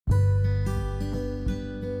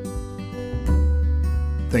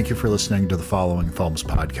Thank you for listening to the Following Films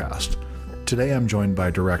podcast. Today I'm joined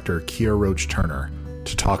by director Kiah Roache-Turner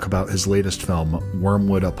to talk about his latest film,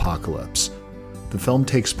 WYRMWOOD Apocalypse. The film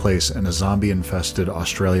takes place in a zombie-infested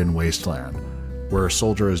Australian wasteland, where a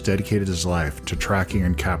soldier has dedicated his life to tracking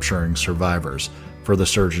and capturing survivors for the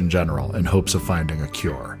Surgeon General in hopes of finding a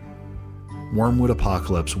cure. WYRMWOOD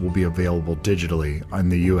Apocalypse will be available digitally in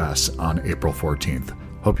the US on April 14th.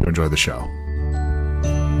 Hope you enjoy the show.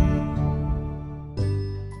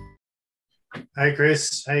 Hey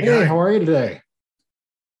Chris, how you going? How are you today?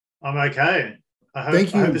 I'm okay.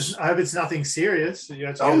 Thank you. I hope it's nothing serious.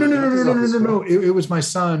 No. It was my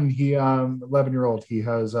son. He, 11-year-old. He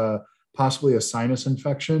has possibly a sinus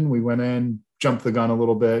infection. We went in, jumped the gun a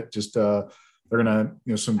little bit. Just they're gonna,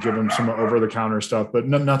 give him some over-the-counter stuff, but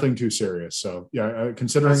nothing too serious. So yeah,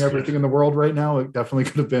 considering That's everything good. in the world right now, it definitely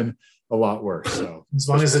could have been a lot worse. So as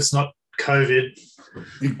long as it's not COVID.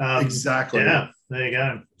 Exactly. Yeah, there you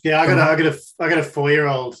go. Yeah, I got a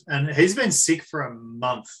 4-year-old, and he's been sick for a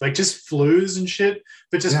month, like just flus and shit,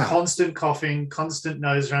 but just constant coughing, constant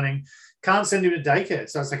nose running. Can't send him to daycare,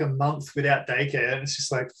 so it's like a month without daycare, and it's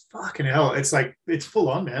just like fucking hell. It's like it's full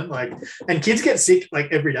on, man. Like, and kids get sick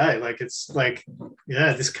like every day. Like it's like,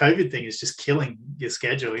 yeah, this COVID thing is just killing your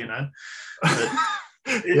schedule, But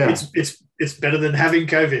it's better than having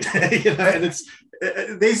COVID, And it's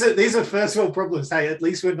these are first world problems. Hey, at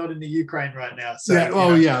least we're not in the Ukraine right now.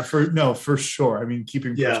 So for sure. I mean,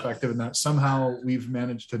 keeping perspective in that, somehow we've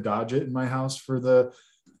managed to dodge it in my house for the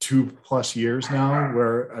 2+ years now,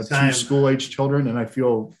 where two school-age children, and I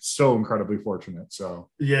feel so incredibly fortunate.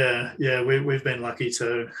 So we've been lucky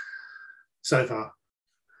too so far.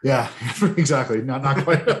 Yeah, exactly. Not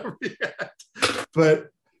quite over yet, but.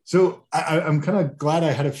 So I'm kind of glad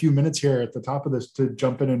I had a few minutes here at the top of this to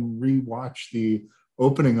jump in and rewatch the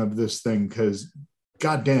opening of this thing, because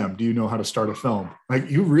goddamn, do you know how to start a film? Like,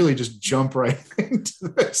 you really just jump right into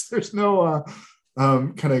this. There's no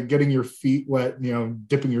kind of getting your feet wet,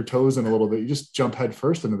 dipping your toes in a little bit. You just jump head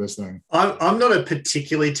first into this thing. I'm not a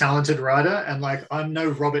particularly talented writer, and I'm no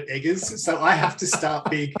Robert Eggers, so I have to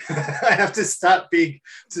start big. I have to start big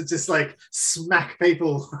to just like smack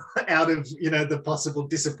people out of the possible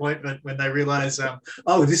disappointment when they realize,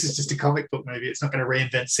 this is just a comic book movie. It's not going to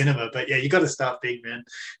reinvent cinema. But yeah, you got to start big, man.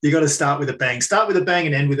 You got to start with a bang. Start with a bang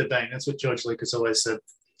and end with a bang. That's what George Lucas always said.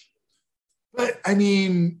 But I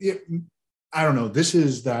mean, I don't know. This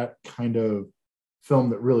is that kind of film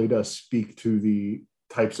that really does speak to the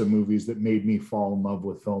types of movies that made me fall in love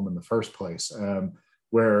with film in the first place.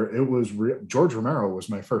 Where it was George Romero was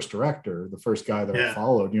my first director, the first guy that I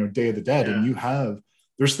followed. Day of the Dead, and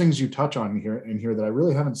there's things you touch on here that I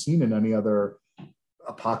really haven't seen in any other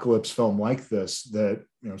apocalypse film like this. That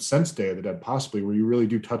since Day of the Dead, possibly, where you really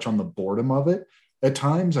do touch on the boredom of it at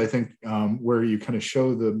times. I think where you kind of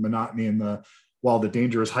show the monotony and while the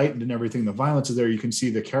danger is heightened and everything, the violence is there, you can see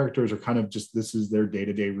the characters are kind of just, this is their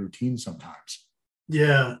day-to-day routine sometimes.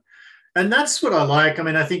 Yeah. And that's what I like. I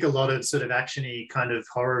mean, I think a lot of sort of action-y kind of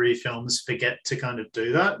horror-y films forget to kind of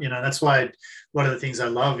do that. That's why one of the things I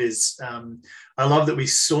love is I love that we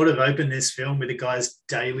sort of open this film with a guy's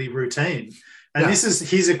daily routine. And this is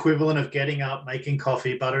his equivalent of getting up, making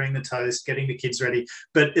coffee, buttering the toast, getting the kids ready.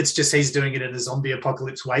 But it's just he's doing it in a zombie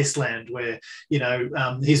apocalypse wasteland where,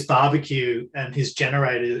 his barbecue and his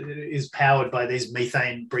generator is powered by these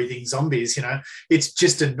methane breathing zombies. It's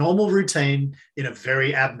just a normal routine in a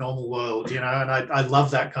very abnormal world, and I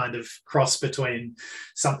love that kind of cross between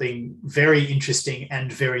something very interesting and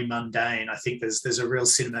very mundane. I think there's a real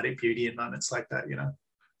cinematic beauty in moments like that,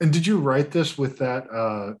 And did you write this with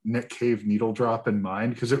that Nick Cave needle drop in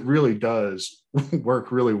mind? Because it really does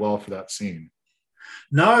work really well for that scene.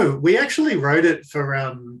 No, we actually wrote it for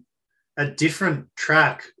a different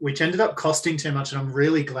track, which ended up costing too much. And I'm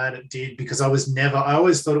really glad it did, because I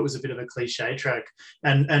always thought it was a bit of a cliche track.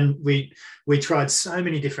 And we tried so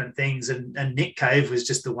many different things, and Nick Cave was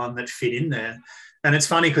just the one that fit in there. And it's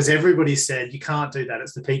funny because everybody said, you can't do that.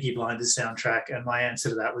 It's the Peaky Blinders soundtrack. And my answer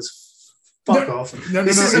to that was, fuck off.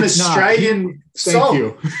 This is an Australian song.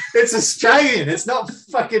 You. It's Australian. It's not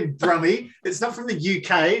fucking Brummy. It's not from the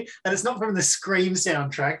UK, and it's not from the Scream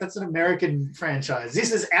soundtrack. That's an American franchise.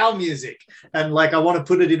 This is our music. And I want to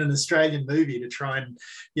put it in an Australian movie to try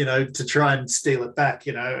and steal it back,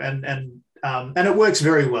 and it works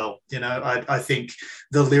very well. I think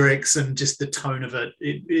the lyrics and just the tone of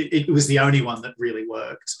it was the only one that really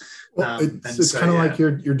worked. Well, it's kind of like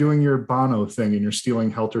you're doing your Bono thing, and you're stealing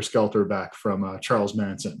Helter Skelter back from Charles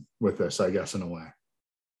Manson with this, I guess, in a way.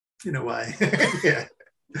 In a way, yeah.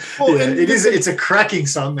 Well, Yeah, and it is. It's a cracking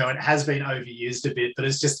song though. It has been overused a bit, but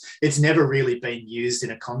it's never really been used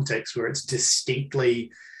in a context where it's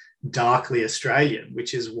distinctly darkly Australian,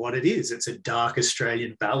 which is what it is. It's a dark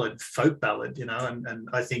Australian ballad, folk ballad, and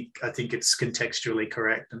I think it's contextually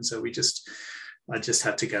correct. And so I just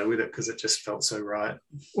had to go with it because it just felt so right.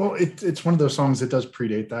 Well, it's one of those songs that does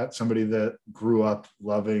predate that. Somebody that grew up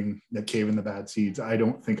loving the Cave in the Bad Seeds, I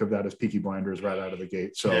don't think of that as Peaky Blinders right out of the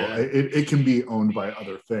gate. So Yeah. it can be owned by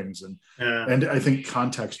other things. And I think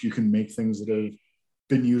context, you can make things that have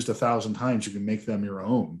been used 1,000 times, you can make them your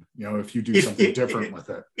own, if you do something different with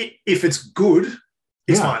it. If it's good,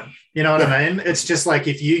 it's fine. You know what I mean? It's just like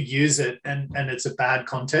if you use it and it's a bad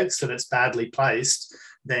context and it's badly placed,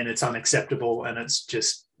 then it's unacceptable and it's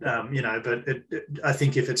just, but I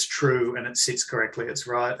think if it's true and it sits correctly, it's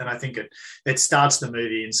right. And I think it starts the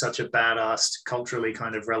movie in such a badass, culturally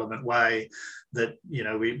kind of relevant way that,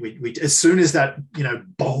 we as soon as that,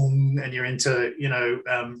 boom, and you're into,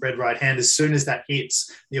 Red Right Hand, as soon as that hits,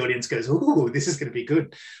 the audience goes, ooh, this is going to be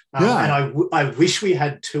good. And I wish we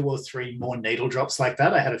had 2 or 3 more needle drops like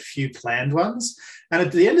that. I had a few planned ones. And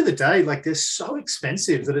at the end of the day, like, they're so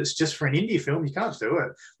expensive that it's just, for an indie film, you can't do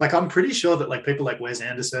it. Like, I'm pretty sure that like people like Wes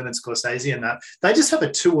Anderson and Scorsese and that, they just have a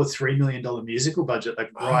 $2 or $3 million musical budget,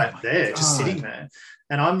 like right there, just sitting there.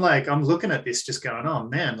 And I'm looking at this just going, oh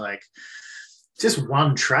man, like, just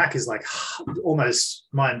one track is like almost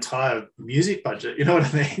my entire music budget. You know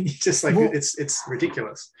what I mean? Just like, it's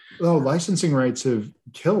ridiculous. Well, licensing rights have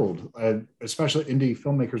killed, especially indie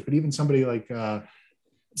filmmakers, but even somebody like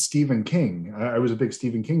Stephen King. I was a big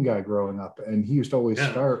Stephen King guy growing up, and he used to always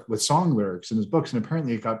start with song lyrics in his books, and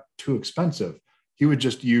apparently it got too expensive. He would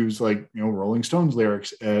just use Rolling Stones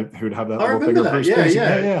lyrics. He would have that little thing of Bruce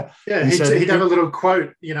Springsteen. Yeah. He'd have a little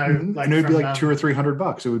quote, like, and it would be like $200 or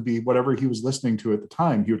 $300. It would be whatever he was listening to at the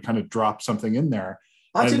time. He would kind of drop something in there.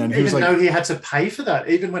 I didn't even know he had to pay for that,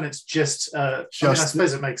 even when it's just I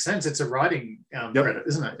suppose it makes sense. It's a writing credit,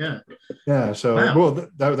 isn't it? Yeah. Yeah. So,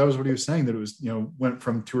 that was what he was saying, that it was, went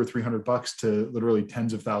from $200 or $300 to literally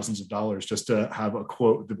tens of thousands of dollars just to have a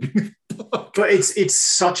quote at the beginning of the book. But it's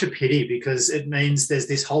such a pity, because it means there's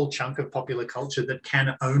this whole chunk of popular culture that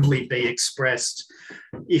can only be expressed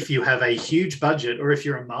if you have a huge budget or if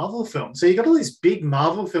you're a Marvel film. So you've got all these big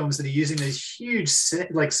Marvel films that are using these huge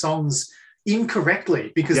songs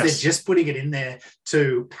incorrectly because they're just putting it in there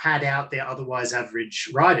to pad out their otherwise average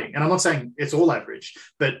writing. And I'm not saying it's all average,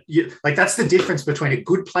 but that's the difference between a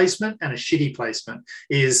good placement and a shitty placement.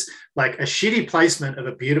 Is like a shitty placement of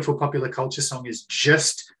a beautiful popular culture song is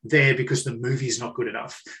just there because the movie's not good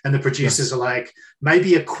enough, and the producers are like,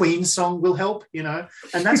 maybe a Queen song will help, and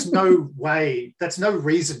that's no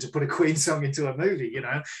reason to put a Queen song into a movie.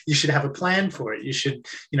 You should have a plan for it. You should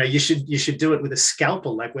do it with a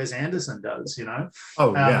scalpel like Wes Anderson does, and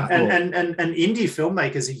indie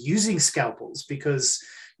filmmakers are using scalpels because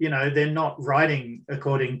they're not writing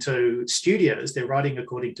according to studios, they're writing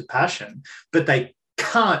according to passion, but they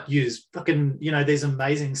can't use fucking these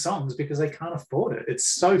amazing songs because they can't afford it. It's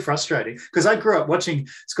so frustrating, because I grew up watching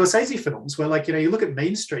Scorsese films where, like, you look at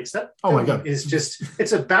Mean Streets, that my God is just,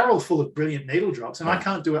 it's a barrel full of brilliant needle drops, and I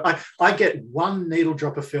can't do it. I get one needle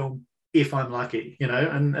drop a film if I'm lucky,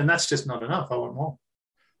 and that's just not enough. I want more.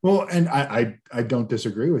 Well, and I don't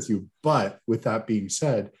disagree with you, but with that being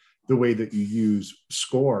said, the way that you use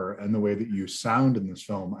score and the way that you sound in this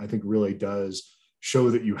film, I think really does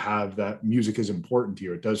show that you have that music is important to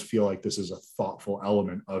you. It does feel like this is a thoughtful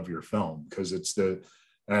element of your film, because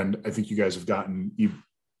and I think you guys have gotten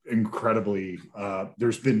incredibly,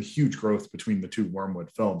 there's been huge growth between the 2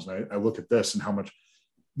 Wormwood films. And I look at this and how much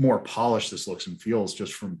more polished this looks and feels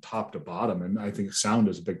just from top to bottom. And I think sound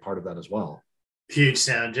is a big part of that as well. Huge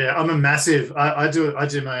sound, yeah. I'm a massive. I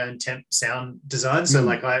do my own temp sound design. So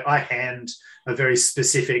like I hand a very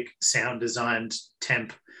specific sound designed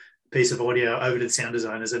temp piece of audio over to the sound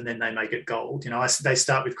designers, and then they make it gold. They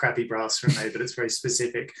start with crappy brass from me, but it's very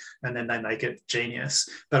specific, and then they make it genius.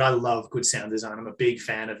 But I love good sound design. I'm a big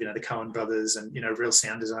fan of the Coen brothers and real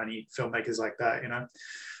sound designy filmmakers like that.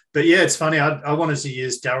 But yeah, it's funny. I wanted to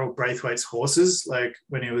use Daryl Braithwaite's Horses, like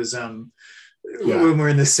when he was when we're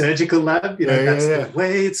in the surgical lab, that's the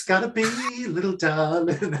way it's gotta be, little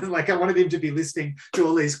darling. And like I wanted him to be listening to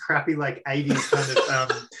all these crappy like 80s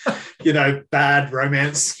kind of bad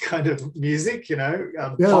romance kind of music,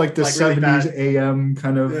 pop, like the 70s really AM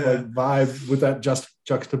kind of like vibe with that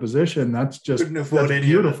juxtaposition. That's just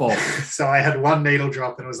beautiful. So I had one needle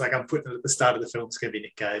drop and it was like, I'm putting it at the start of the film. It's gonna be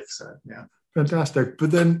Nick Cave. So yeah, fantastic.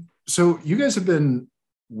 But then, so you guys have been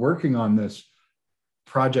working on this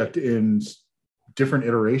project in different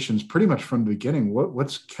iterations pretty much from the beginning.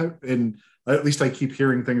 What's kept in, at least I keep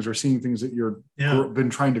hearing things or seeing things that Yeah. been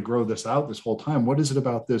trying to grow this out this whole time. What is it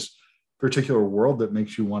about this particular world that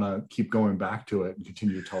makes you want to keep going back to it and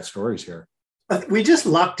continue to tell stories here? We just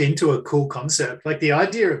lucked into a cool concept. Like the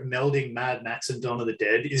idea of melding Mad Max and Dawn of the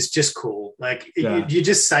Dead is just cool. Like you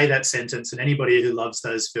just say that sentence, and anybody who loves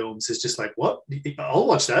those films is just like, "What? I'll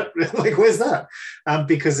watch that." Like, where's that?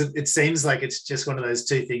 Because it seems like it's just one of those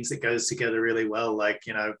two things that goes together really well. Like,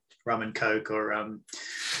 you know, rum and coke, or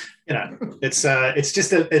you know, it's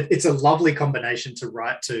a lovely combination to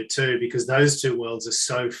write to too, because those two worlds are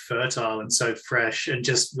so fertile and so fresh, and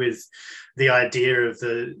just with the idea of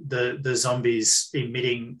the zombies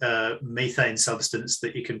emitting methane substance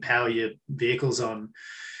that you can power your vehicles on,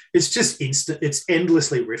 it's just instant. It's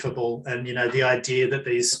endlessly riffable, and you know, the idea that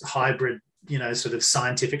these hybrid, you know, sort of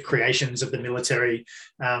scientific creations of the military,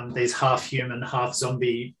 these half human, half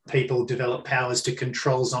zombie people develop powers to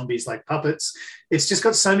control zombies like puppets. It's just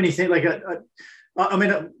got so many things. Like, I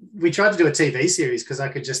mean, we tried to do a TV series because I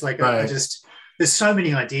could just like, right. There's so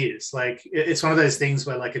many ideas. Like, it's one of those things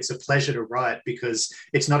where like, it's a pleasure to write, because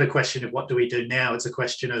it's not a question of what do we do now. It's a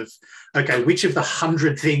question of, okay, which of the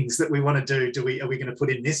 100 things that we want to do are we going to put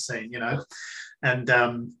in this scene, you know?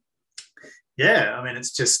 And yeah, I mean,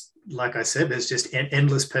 it's just, like I said, there's just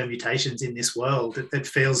endless permutations in this world. It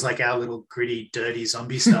feels like our little gritty, dirty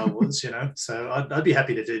zombie Star Wars, you know? So I'd be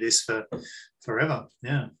happy to do this for forever.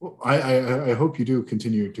 Yeah. Well, I hope you do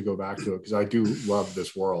continue to go back to it, because I do love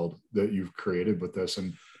this world that you've created with this.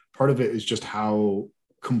 And part of it is just how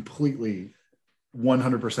completely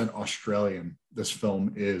 100% Australian this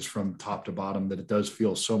film is from top to bottom, that it does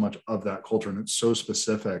feel so much of that culture, and it's so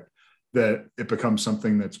specific that it becomes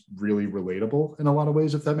something that's really relatable in a lot of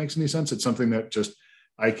ways, if that makes any sense. It's something that just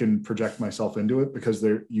I can project myself into it, because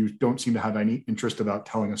you don't seem to have any interest about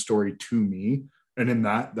telling a story to me. And in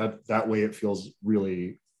that way, it feels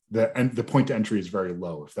really, the point to entry is very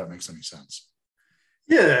low, if that makes any sense.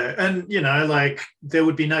 Yeah, and you know, like, there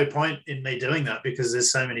would be no point in me doing that, because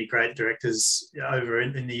there's so many great directors over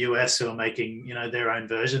in the US who are making, you know, their own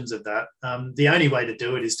versions of that. The only way to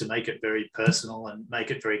do it is to make it very personal and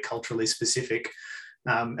make it very culturally specific.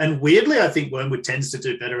 And weirdly, I think Wormwood tends to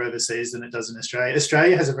do better overseas than it does in Australia.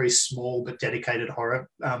 Australia has a very small but dedicated horror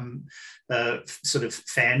sort of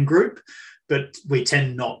fan group, but we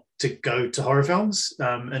tend not to go to horror films.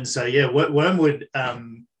 And so, yeah, Wormwood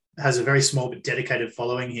has a very small but dedicated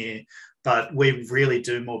following here, but we really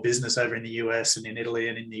do more business over in the US and in Italy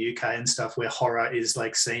and in the UK and stuff, where horror is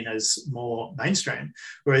like seen as more mainstream.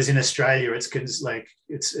 Whereas in Australia, it's like,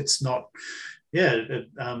 it's not, yeah,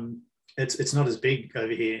 it's not as big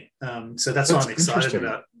over here. So that's why I'm excited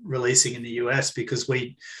about releasing in the US, because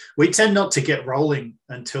we tend not to get rolling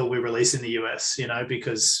until we release in the US, you know,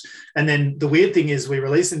 and then the weird thing is, we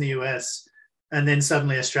release in the US and then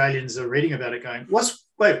suddenly Australians are reading about it going,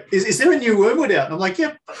 wait, is there a new Wormwood out? And I'm like,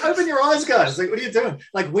 yeah, open your eyes, guys. Like, what are you doing?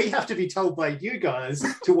 Like, we have to be told by you guys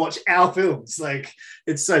to watch our films. Like,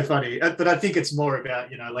 it's so funny. But I think it's more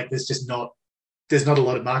about, you know, like, there's not a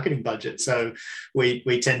lot of marketing budget. So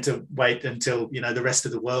we tend to wait until, you know, the rest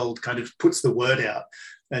of the world kind of puts the word out.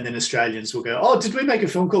 And then Australians will go, oh, did we make a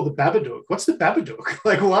film called The Babadook? What's The Babadook?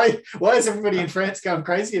 Like, why is everybody in France going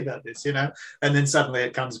crazy about this, you know? And then suddenly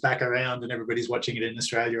it comes back around and everybody's watching it in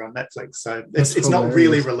Australia on Netflix. So it's not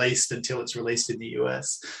really released until it's released in the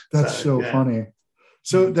US. That's so funny.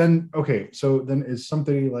 So then is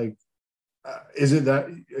somebody like, is it that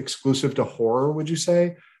exclusive to horror, would you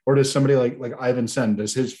say? Or does somebody like Ivan Sen,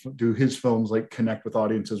 do his films like connect with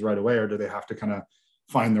audiences right away? Or do they have to kind of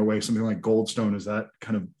find their way? Something like Goldstone, is that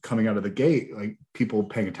kind of coming out of the gate, like people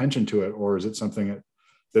paying attention to it? Or is it something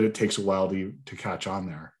that it takes a while to catch on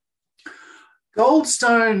there?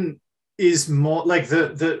 Goldstone is more like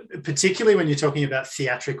particularly when you're talking about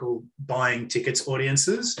theatrical buying tickets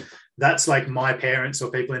audiences, that's like my parents or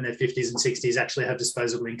people in their 50s and 60s actually have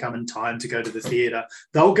disposable income and time to go to the theater.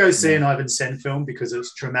 They'll go see an Ivan Sen film because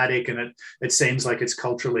it's dramatic and it seems like it's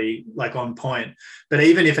culturally like on point. But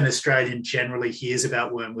even if an Australian generally hears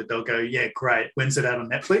about Wormwood, they'll go, yeah, great. When's it out on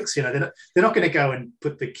Netflix? You know, they're not going to go and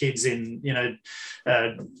put the kids in, get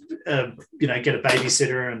a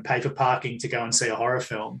babysitter and pay for parking to go and see a horror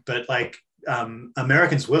film. But like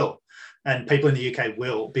Americans will. And people in the UK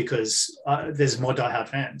will, because there's more diehard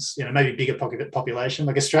fans, you know, maybe bigger population.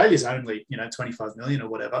 Like Australia's only, 25 million or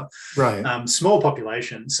whatever. Right. Small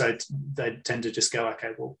population. So they tend to just go,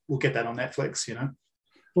 okay, well, we'll get that on Netflix, you know?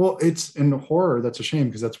 Well, it's in horror. That's a shame,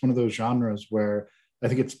 because that's one of those genres where I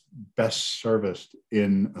think it's best serviced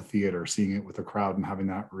in a theater, seeing it with a crowd and having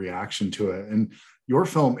that reaction to it. And your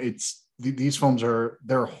film, it's these films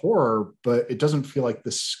they're horror, but it doesn't feel like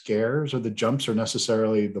the scares or the jumps are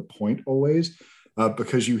necessarily the point always,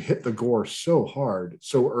 because you hit the gore so hard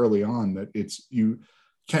so early on that you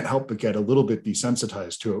can't help but get a little bit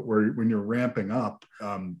desensitized to it, where when you're ramping up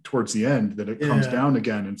towards the end, that it comes down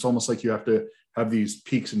again. And it's almost like you have to have these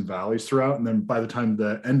peaks and valleys throughout. And then by the time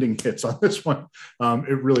the ending hits on this one,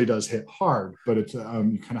 it really does hit hard, but it's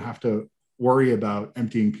you kind of have to worry about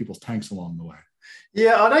emptying people's tanks along the way.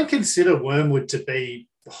 Yeah, I don't consider Wormwood to be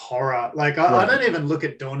horror. Like I don't even look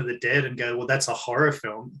at Dawn of the Dead and go, well, that's a horror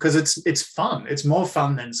film, because it's fun. It's more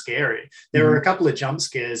fun than scary. There are a couple of jump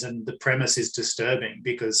scares, and the premise is disturbing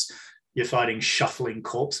because you're fighting shuffling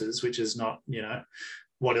corpses, which is not,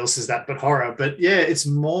 what else is that but horror? But yeah, it's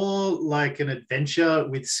more like an adventure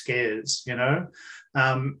with scares, and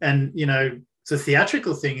the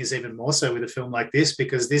theatrical thing is even more so with a film like this,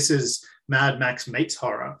 because this is Mad Max meets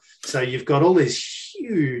horror. So you've got all these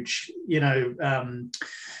huge, 3D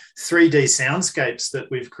soundscapes that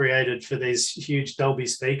we've created for these huge Dolby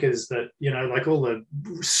speakers that, like all the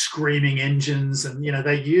screaming engines, and,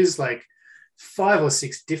 they use like 5 or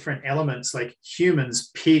 6 different elements, like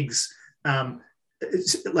humans, pigs,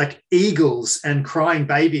 like eagles and crying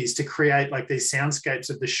babies, to create like these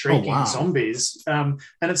soundscapes of the shrieking zombies. And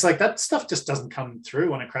it's like that stuff just doesn't come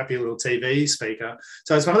through on a crappy little TV speaker.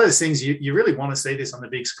 So it's one of those things you really want to see this on the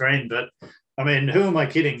big screen. But I mean, who am I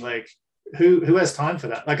kidding? Like who has time for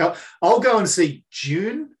that? Like I'll go and see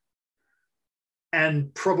Dune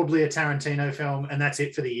and probably a Tarantino film, and that's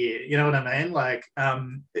it for the year. You know what I mean? Like,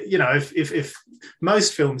 if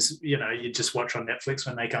most films, you just watch on Netflix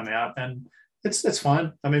when they come out, and it's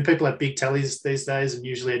fine. I mean, people have big tellies these days, and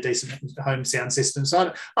usually a decent home sound system.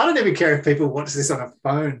 So I don't even care if people watch this on a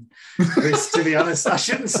phone. Chris, to be honest, I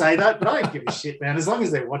shouldn't say that, but I don't give a shit, man. As long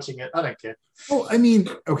as they're watching it, I don't care. Well, I mean,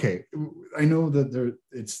 okay, I know that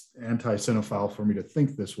it's anti-cinephile for me to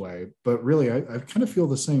think this way, but really, I kind of feel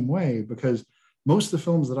the same way, because most of the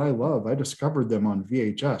films that I love, I discovered them on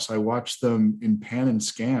VHS. I watched them in pan and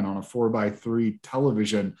scan on a 4:3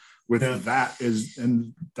 television.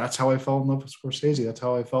 And that's how I fell in love with Scorsese. That's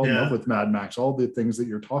how I fell in love with Mad Max. All the things that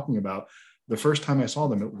you're talking about. The first time I saw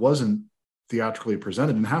them, it wasn't theatrically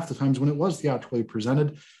presented, and half the times when it was theatrically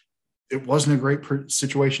presented, it wasn't a great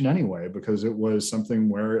situation anyway, because it was something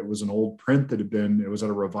where it was an old print that it was at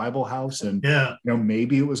a revival house, and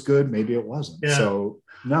maybe it was good, maybe it wasn't. Yeah. So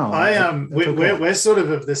no, we're sort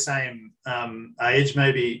of the same age,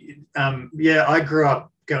 maybe. I grew up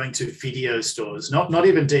going to video stores, not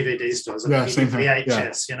even DVD stores,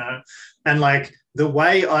 VHS, and like the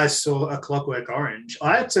way I saw A Clockwork Orange,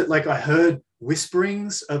 I had to, like, I heard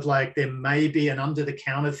whisperings of like there may be an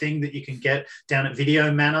under-the-counter thing that you can get down at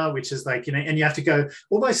Video Manor, which is like, and you have to go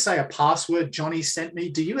almost say a password. Johnny sent me,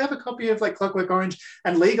 do you have a copy of like Clockwork Orange?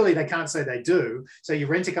 And legally they can't say they do, so you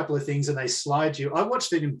rent a couple of things and they slide you. I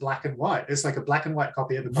watched it in black and white. It's like a black and white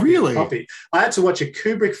copy of a copy. Really? Of a copy. I had to watch a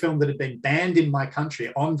Kubrick film that had been banned in my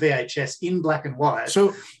country on VHS in black and white.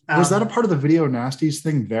 So was that a part of the Video Nasties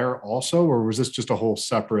thing there also, or was this just a whole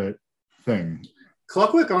separate thing?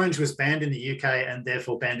 Clockwork Orange was banned in the UK and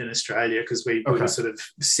therefore banned in Australia, because we were sort of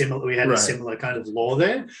similar. We had a similar kind of law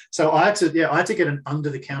there. So I had to get an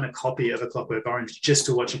under-the-counter copy of A Clockwork Orange just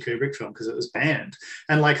to watch a Kubrick film, because it was banned.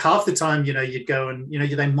 And like half the time, you'd go and,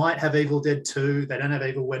 they might have Evil Dead 2. They don't have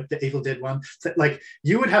Evil Dead 1. Like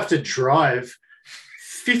you would have to drive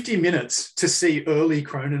 50 minutes to see early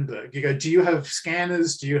Cronenberg. You go, do you have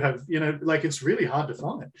scanners? Do you have, like it's really hard to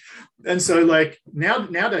find. And so like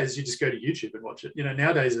nowadays you just go to YouTube and watch it.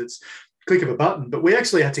 Nowadays it's click of a button, but we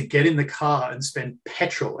actually had to get in the car and spend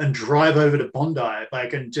petrol and drive over to Bondi,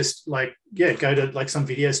 and just go to like some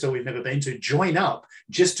video store we've never been to, join up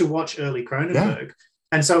just to watch early Cronenberg. Yeah.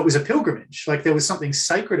 And so it was a pilgrimage. Like there was something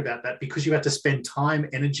sacred about that, because you had to spend time,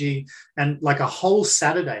 energy, and like a whole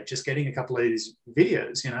Saturday just getting a couple of these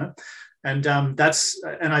videos, And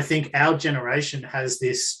and I think our generation has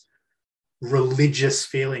this religious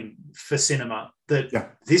feeling for cinema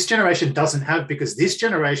that this generation doesn't have, because this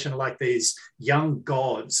generation are like these young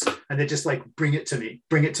gods, and they're just like, bring it to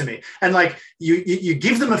me. And like you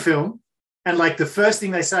give them a film, and like the first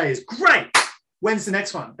thing they say is, great. When's the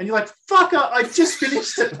next one? And you're like, fuck, I just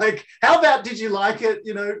finished it. Like, how about, did you like it? Do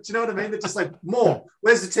you know what I mean? They're just like, more.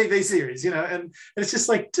 Where's the TV series? And it's just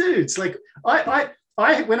like, dudes, like I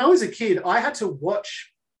when I was a kid, I had to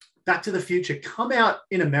watch Back to the Future come out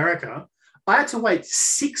in America. I had to wait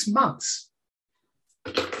 6 months.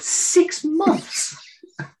 6 months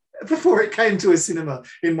before it came to a cinema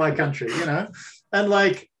in my country, And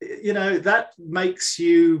like, that makes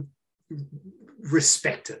you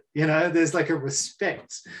respect it. You know, there's like a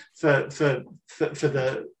respect for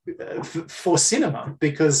cinema,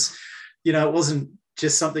 because, you know, it wasn't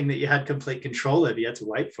just something that you had complete control over. You had to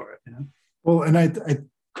wait for it, you know? Well, and I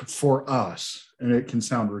for us, and it can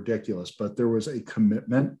sound ridiculous, but there was a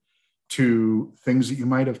commitment to things that you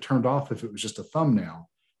might have turned off if it was just a thumbnail,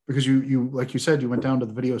 because you like you said, you went down to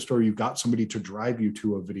the video store, you got somebody to drive you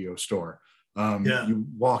to a video store. You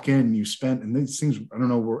walk in, you spent, and these things, I don't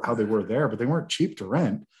know how they were there, but they weren't cheap to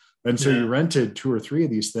rent. And so you rented 2 or 3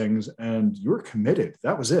 of these things and you were committed.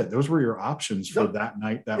 That was it. Those were your options for that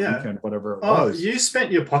night, that weekend, whatever it was. You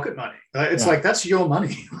spent your pocket money. It's like, that's your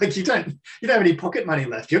money. Like you don't have any pocket money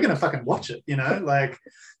left. You're going to fucking watch it, you know, like.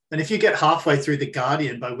 And if you get halfway through The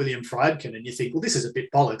Guardian by William Friedkin and you think, well, this is a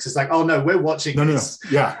bit bollocks, it's like, oh no, we're watching this.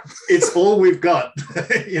 No. Yeah. It's all we've got.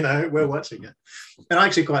 You know, we're watching it. And I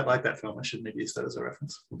actually quite like that film. I shouldn't have used that as a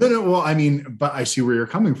reference. No, well, I mean, but I see where you're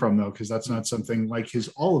coming from though, because that's not something like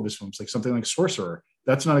all of his films, like something like Sorcerer.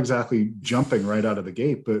 That's not exactly jumping right out of the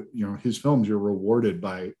gate, but you know, his films, you're rewarded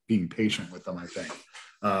by being patient with them, I think.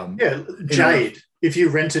 Jade. If you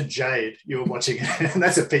rented Jade, you were watching it, and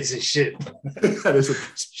that's a piece of shit. That is a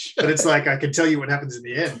piece of shit. But it's like, I can tell you what happens in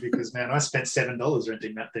the end, because man, I spent $7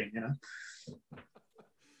 renting that thing, you know.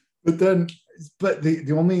 But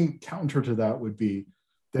the only counter to that would be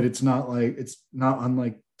that it's not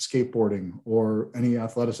unlike skateboarding or any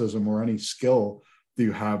athleticism or any skill that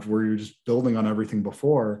you have where you're just building on everything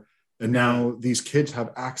before. And now these kids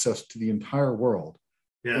have access to the entire world.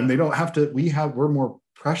 Yeah. And they don't have to, we're more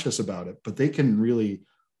precious about it, but they can really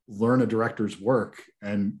learn a director's work.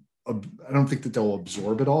 And I don't think that they'll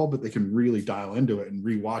absorb it all, but they can really dial into it and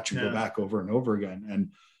rewatch and go back over and over again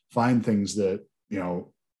and find things that, you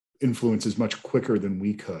know, influences much quicker than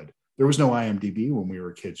we could. There was no IMDb when we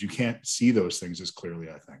were kids. You can't see those things as clearly,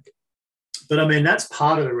 I think. But I mean, that's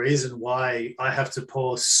part of the reason why I have to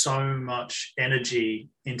pour so much energy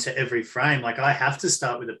into every frame. Like I have to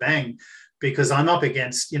start with a bang, because I'm up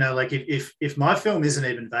against, you know, like if my film isn't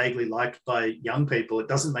even vaguely liked by young people, it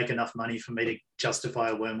doesn't make enough money for me to justify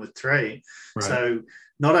a Wormwood 3. Right. So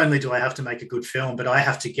not only do I have to make a good film, but I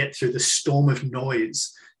have to get through the storm of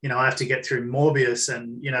noise. You know, I have to get through Morbius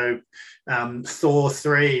and, you know, Thor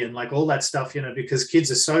 3 and like all that stuff, you know, because kids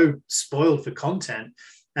are so spoiled for content,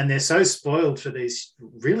 and they're so spoiled for these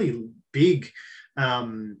really big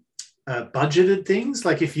budgeted things.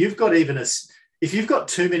 Like if you've got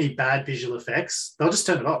too many bad visual effects, they'll just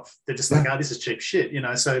turn it off. They're just like, this is cheap shit, you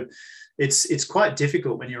know? So it's quite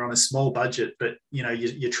difficult when you're on a small budget, but, you know,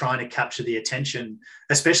 you're trying to capture the attention,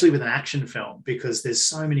 especially with an action film, because there's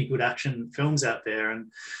so many good action films out there.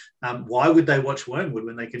 And why would they watch Wormwood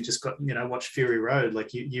when they can just watch Fury Road?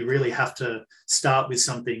 Like you really have to start with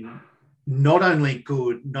something not only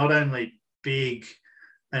good, not only big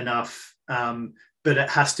enough, but it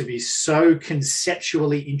has to be so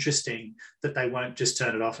conceptually interesting that they won't just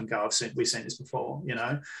turn it off and go, we've seen this before, you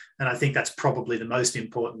know? And I think that's probably the most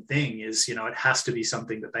important thing is, you know, it has to be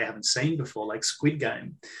something that they haven't seen before, like Squid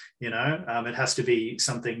Game, you know? It has to be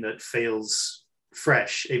something that feels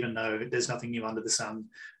fresh, even though there's nothing new under the sun.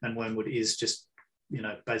 And Wormwood is just, you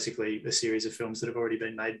know, basically a series of films that have already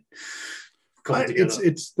been made.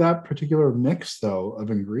 It's that particular mix, though,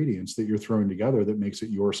 of ingredients that you're throwing together that makes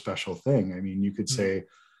it your special thing. I mean, you could say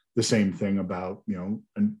the same thing about, you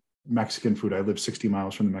know, Mexican food. I live 60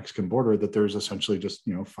 miles from the Mexican border, that there's essentially just,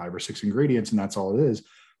 you know, 5 or 6 ingredients and that's all it is.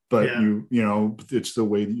 But you know, it's the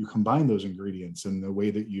way that you combine those ingredients and the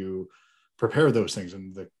way that you prepare those things.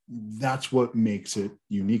 And that's what makes it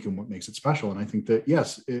unique and what makes it special. And I think that,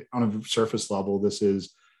 yes, on a surface level, this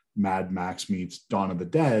is Mad Max meets Dawn of the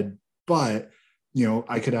Dead. But, you know,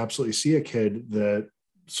 I could absolutely see a kid that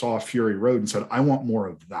saw Fury Road and said, I want more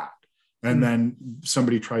of that. And then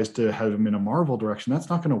somebody tries to have them in a Marvel direction. That's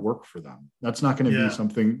not going to work for them. That's not going to be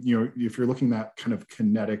something, you know, if you're looking at kind of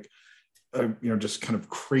kinetic, you know, just kind of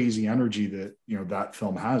crazy energy that, you know, that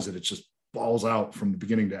film has, that it just balls out from the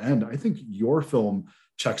beginning to end. I think your film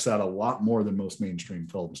checks that a lot more than most mainstream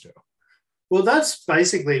films do. Well, that's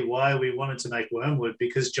basically why we wanted to make Wormwood,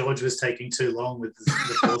 because George was taking too long with the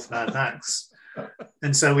fourth Mad Max.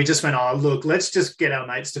 And so we just went, oh, look, let's just get our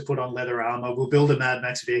mates to put on leather armor. We'll build a Mad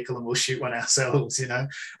Max vehicle and we'll shoot one ourselves, you know.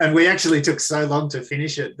 And we actually took so long to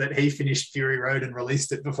finish it that he finished Fury Road and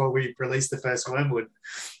released it before we released the first Wormwood.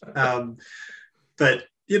 But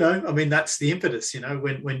you know, I mean, that's the impetus, you know,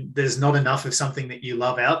 when there's not enough of something that you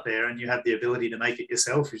love out there and you have the ability to make it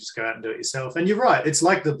yourself, you just go out and do it yourself. And you're right, it's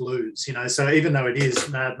like the blues, you know, so even though it is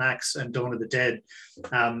Mad Max and Dawn of the Dead,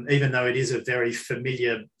 even though it is a very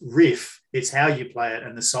familiar riff, It's how you play it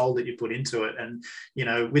and the soul that you put into it. And, you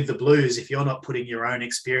know, with the blues, if you're not putting your own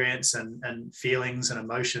experience and feelings and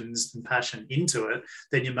emotions and passion into it,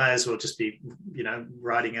 then you may as well just be, you know,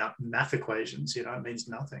 writing out math equations. You know, it means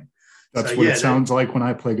nothing. That's what it sounds like when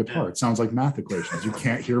I play guitar. It sounds like math equations. You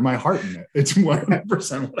can't hear my heart in it. It's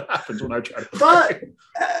 100% what happens when I try to play.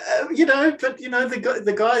 But, you know,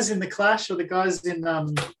 the guys in The Clash or the guys in,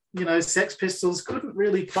 you know, Sex Pistols couldn't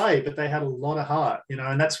really play, but they had a lot of heart, you know,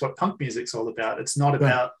 and that's what punk music's all about. It's not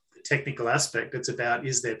about the technical aspect. It's about,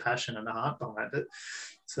 is there passion and a heart behind it?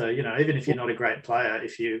 So, you know, even if you're not a great player,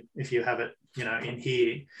 if you have it, you know, in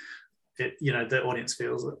here, it, you know, the audience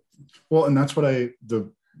feels it. Well, and that's what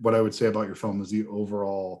what I would say about your film is the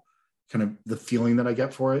overall kind of the feeling that I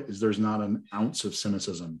get for it is there's not an ounce of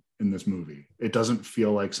cynicism in this movie. It doesn't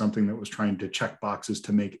feel like something that was trying to check boxes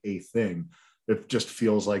to make a thing. It just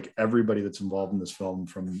feels like everybody that's involved in this film,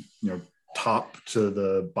 from, you know, top to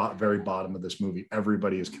the very bottom of this movie,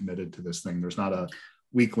 everybody is committed to this thing. There's not a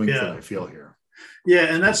weak link that I feel here.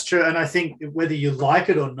 Yeah, and that's true. And I think whether you like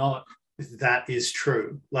it or not, that is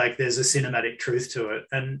true. Like, there's a cinematic truth to it.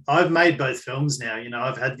 And I've made both films now. You know,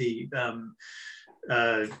 I've had the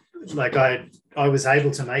like I was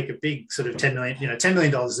able to make a big sort of $10 million, you know, $10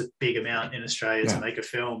 million is a big amount in Australia to make a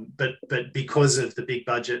film, but because of the big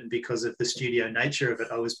budget and because of the studio nature of it,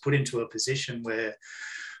 I was put into a position where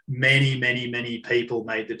many people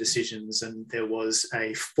made the decisions, and there was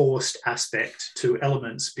a forced aspect to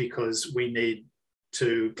elements because we need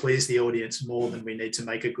to please the audience more than we need to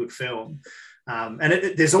make a good film.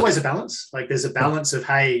 And there's always a balance. Like, there's a balance of,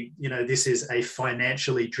 hey, you know, this is a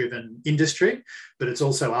financially driven industry, but it's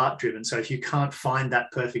also art driven. So if you can't find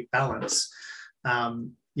that perfect balance,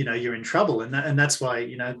 you know, you're in trouble. And that's why,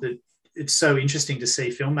 you know, it's so interesting to see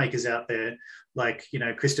filmmakers out there like, you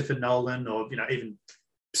know, Christopher Nolan, or, you know, even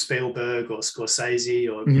Spielberg or Scorsese,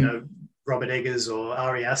 or, you know, Robert Eggers or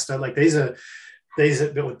Ari Aster. Like, these are Denis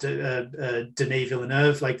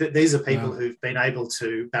Villeneuve, like these are people who've been able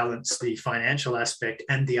to balance the financial aspect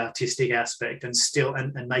and the artistic aspect, and still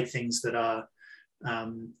and make things that are,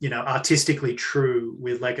 you know, artistically true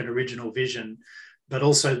with like an original vision, but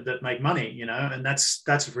also that make money, you know. And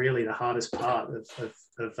that's really the hardest part of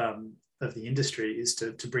the industry, is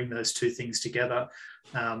to bring those two things together.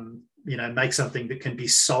 You know, make something that can be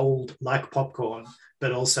sold like popcorn,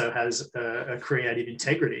 but also has a creative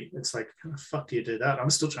integrity. It's like, how the fuck do you do that? I'm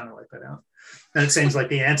still trying to work that out. And it seems like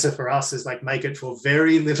the answer for us is like, make it for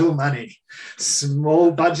very little money, small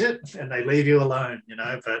budget, and they leave you alone, you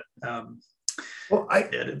know. But well,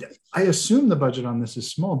 I assume the budget on this is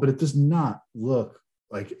small, but it does not look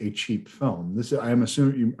like a cheap film. I'm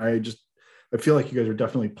assuming I feel like you guys are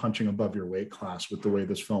definitely punching above your weight class with the way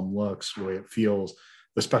this film looks, the way it feels.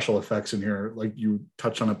 The special effects in here, like you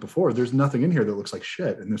touched on it before, there's nothing in here that looks like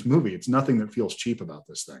shit in this movie. It's nothing that feels cheap about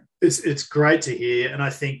this thing. It's great to hear. And I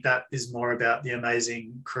think that is more about the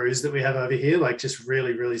amazing crews that we have over here, like just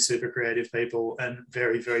really super creative people and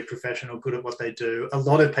very professional, good at what they do. A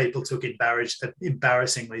lot of people took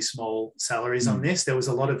embarrassingly small salaries on this. There was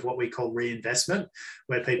a lot of what we call reinvestment,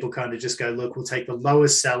 where people kind of just go, look, we'll take the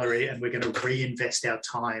lowest salary and we're going to reinvest our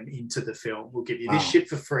time into the film. We'll give you this shit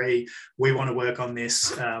for free. We want to work on this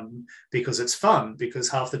because it's fun, because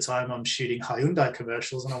half the time I'm shooting Hyundai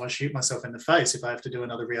commercials and I want to shoot myself in the face if I have to do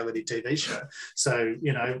another reality TV show. So,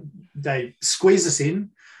 you know, they squeeze us in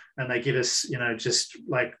and they give us, you know, just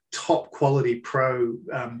like top quality pro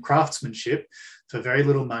craftsmanship for very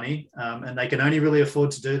little money. And they can only really afford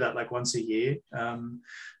to do that like once a year. And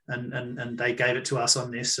they gave it to us on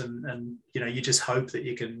this, and you know, you just hope that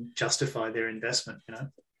you can justify their investment, you know.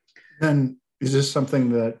 And is this something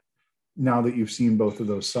that, now that you've seen both of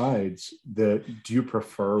those sides, that do you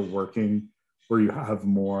prefer working where you have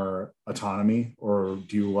more autonomy, or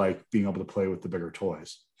do you like being able to play with the bigger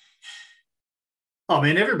toys? I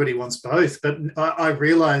mean, everybody wants both, but I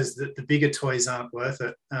realize that the bigger toys aren't worth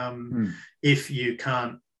it. If you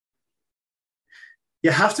can't,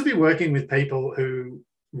 you have to be working with people who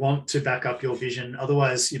want to back up your vision.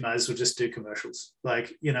 Otherwise, you might as well just do commercials.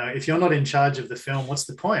 Like, you know, if you're not in charge of the film, what's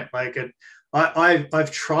the point? Like,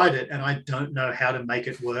 I've tried it and I don't know how to make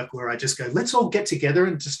it work where I just go, let's all get together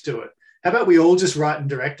and just do it. How about we all just write and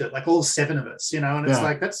direct it, like all 7 of us, you know? And it's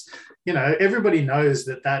like, that's, you know, everybody knows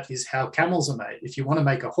that is how camels are made. If you want to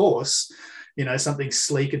make a horse, you know, something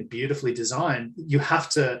sleek and beautifully designed, you have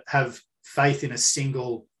to have faith in a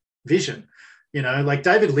single vision. You know, like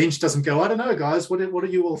David Lynch doesn't go, I don't know, guys, what do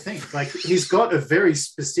you all think? Like, he's got a very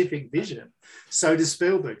specific vision. So does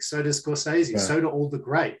Spielberg, so does Scorsese, so do all the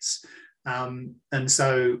greats. And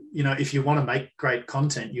so, if you want to make great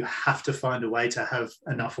content, you have to find a way to have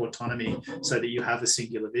enough autonomy so that you have a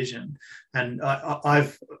singular vision. And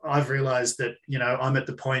I've realized that, I'm at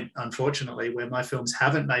the point, unfortunately, where my films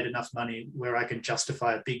haven't made enough money where I can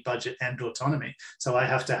justify a big budget and autonomy. So I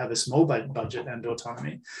have to have a small budget and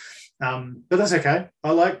autonomy. But that's okay.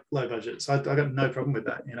 I like low budgets. I got no problem with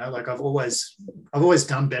that. Like I've always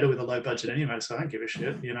done better with a low budget anyway, so I don't give a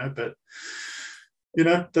shit. But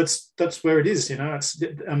that's where it is.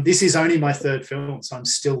 This is only my third film, so I'm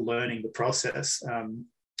still learning the process.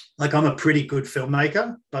 Like I'm a pretty good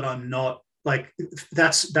filmmaker, but I'm not like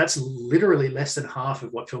that's literally less than half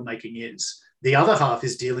of what filmmaking is. The other half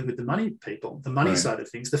is dealing with the money people, the money side of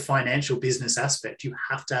things, the financial business aspect. You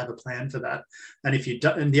have to have a plan for that. And if you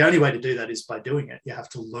don't, and the only way to do that is by doing it. You have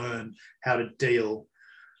to learn how to deal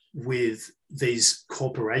with these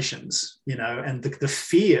corporations, and the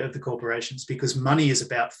fear of the corporations, because money is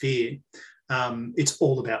about fear. It's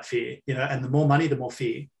all about fear, and the more money, the more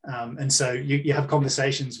fear. And so you have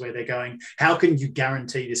conversations where they're going, how can you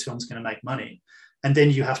guarantee this film's going to make money? And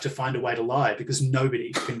then you have to find a way to lie, because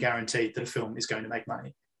nobody can guarantee that a film is going to make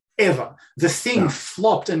money ever. The Thing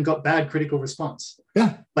flopped and got bad critical response.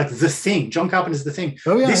 Yeah. Like The Thing, John Carpenter's The Thing.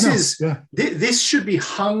 Oh, yeah. This should be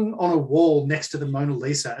hung on a wall next to the Mona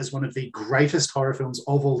Lisa as one of the greatest horror films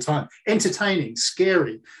of all time. Entertaining,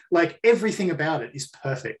 scary, like everything about it is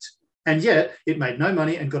perfect. And yet it made no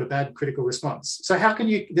money and got a bad critical response. So how can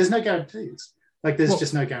there's no guarantees. Like there's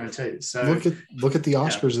just no guarantees. So look at the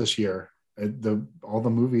Oscars this year. All the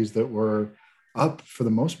movies that were up for the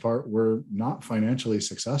most part were not financially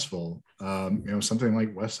successful. Something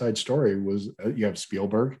like West Side Story was, you have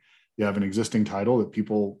Spielberg, you have an existing title that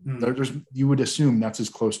people, you would assume that's as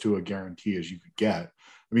close to a guarantee as you could get.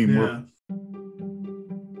 I mean,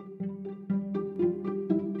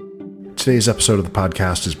 Today's episode of the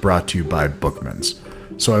podcast is brought to you by Bookman's.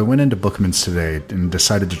 So I went into Bookman's today and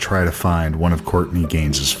decided to try to find one of Courtney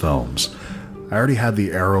Gaines's films. I already had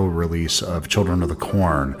the Arrow release of Children of the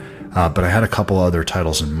Corn, but I had a couple other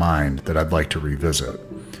titles in mind that I'd like to revisit.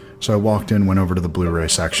 So I walked in, went over to the Blu-ray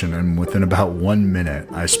section, and within about 1 minute,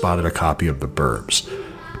 I spotted a copy of The Burbs.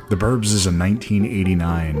 The Burbs is a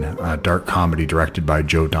 1989 dark comedy directed by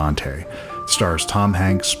Joe Dante. It stars Tom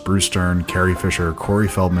Hanks, Bruce Dern, Carrie Fisher, Corey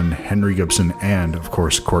Feldman, Henry Gibson, and, of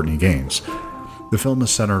course, Courtney Gaines. The film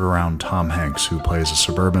is centered around Tom Hanks, who plays a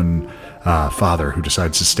suburban father who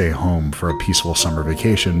decides to stay home for a peaceful summer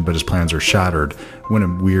vacation, but his plans are shattered when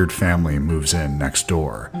a weird family moves in next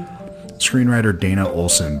door. Screenwriter Dana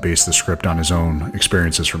Olson based the script on his own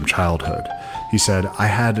experiences from childhood. He said, "I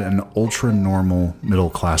had an ultra-normal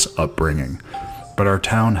middle-class upbringing, but our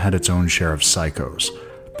town had its own share of psychos.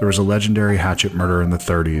 There was a legendary hatchet murder in the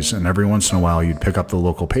 30s, and every once in a while you'd pick up the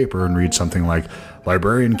local paper and read something like,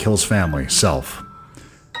 'Librarian kills family, self.'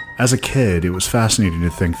 As a kid, it was fascinating to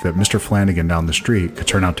think that Mr. Flanagan down the street could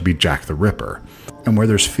turn out to be Jack the Ripper. And where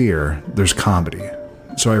there's fear, there's comedy.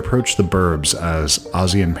 So I approached The Burbs as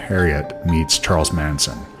Ozzie and Harriet meets Charles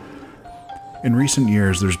Manson." In recent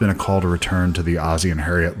years, there's been a call to return to the Ozzie and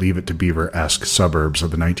Harriet Leave It to Beaver-esque suburbs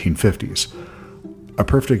of the 1950s. A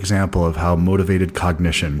perfect example of how motivated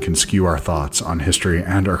cognition can skew our thoughts on history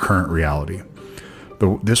and our current reality.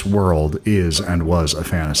 This world is and was a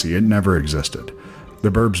fantasy. It never existed. The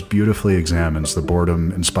Burbs beautifully examines the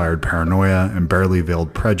boredom-inspired paranoia and barely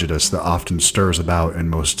veiled prejudice that often stirs about in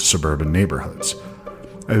most suburban neighborhoods.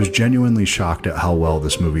 I was genuinely shocked at how well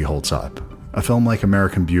this movie holds up. A film like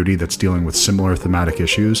American Beauty that's dealing with similar thematic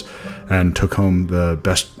issues and took home the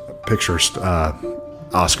Best Picture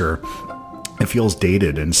Oscar, it feels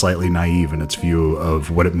dated and slightly naive in its view of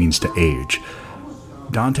what it means to age.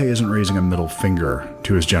 Dante isn't raising a middle finger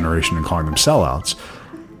to his generation and calling them sellouts.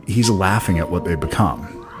 He's laughing at what they've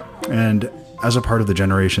become. And as a part of the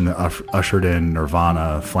generation that ushered in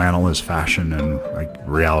Nirvana, flannel as fashion, and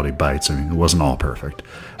reality bites, I mean, it wasn't all perfect.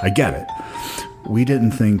 I get it. We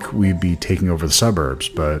didn't think we'd be taking over the suburbs,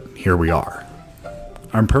 but here we are.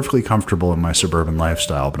 I'm perfectly comfortable in my suburban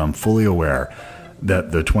lifestyle, but I'm fully aware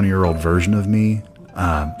that the 20-year-old version of me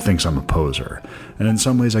thinks I'm a poser. And in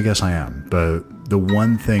some ways, I guess I am. But the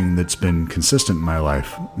one thing that's been consistent in my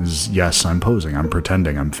life is, yes, I'm posing, I'm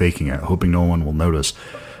pretending, I'm faking it, hoping no one will notice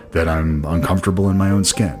that I'm uncomfortable in my own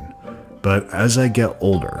skin. But as I get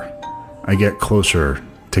older, I get closer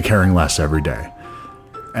to caring less every day.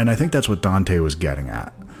 And I think that's what Dante was getting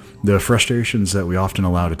at. The frustrations that we often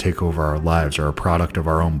allow to take over our lives are a product of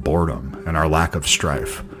our own boredom and our lack of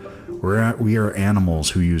strife. We are animals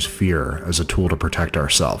who use fear as a tool to protect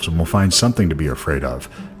ourselves, and we'll find something to be afraid of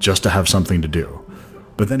just to have something to do.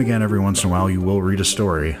 But then again, every once in a while, you will read a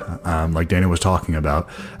story, like Dana was talking about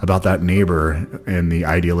that neighbor in the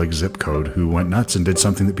idyllic zip code who went nuts and did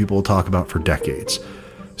something that people will talk about for decades.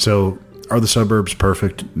 So, are the suburbs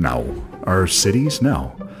perfect? No. Are cities?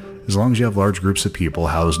 No. As long as you have large groups of people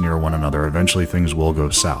housed near one another, eventually things will go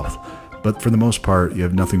south. But for the most part, you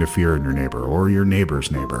have nothing to fear in your neighbor or your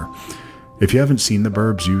neighbor's neighbor. If you haven't seen The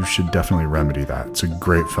Burbs, you should definitely remedy that. It's a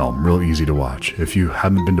great film, real easy to watch. If you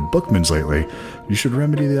haven't been to Bookman's lately, you should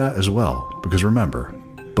remedy that as well. Because remember,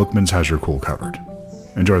 Bookman's has your cool covered.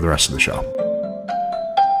 Enjoy the rest of the show.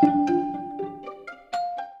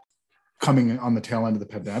 Coming on the tail end of the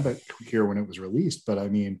pandemic here when it was released, but I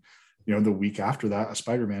mean, you know, the week after that, a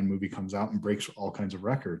Spider-Man movie comes out and breaks all kinds of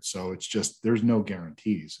records. So it's just, there's no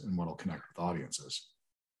guarantees in what'll connect with audiences.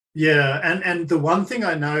 Yeah, and the one thing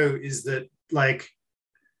I know is that, like,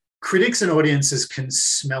 critics and audiences can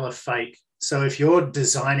smell a fake. So if you're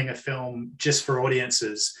designing a film just for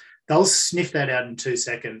audiences, they'll sniff that out in 2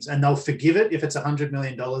 seconds, and they'll forgive it if it's $100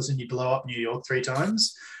 million and you blow up New York 3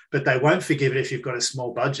 times, but they won't forgive it if you've got a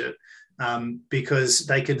small budget, because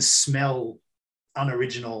they can smell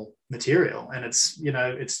unoriginal material, and it's, you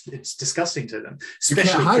know, it's disgusting to them,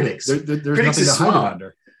 especially critics. There's critics nothing to hide smart. it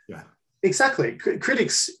under. Yeah. Exactly.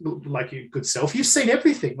 Critics, like your good self, you've seen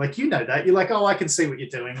everything. Like, you know that. You're like, oh, I can see what you're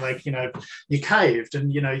doing. Like, you know, you caved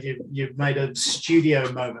and, you know, you've made a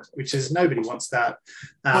studio moment, which is, nobody wants that.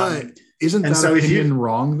 But isn't that so opinion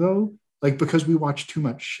wrong, though? Like, because we watch too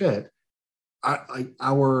much shit,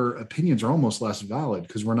 our opinions are almost less valid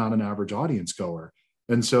because we're not an average audience goer.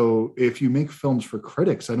 And so if you make films for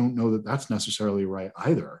critics, I don't know that that's necessarily right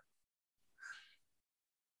either.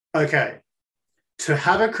 Okay. To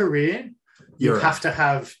have a career, you have to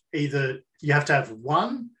have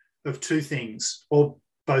one of two things or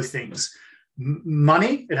both things.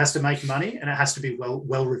 Money, it has to make money, and it has to be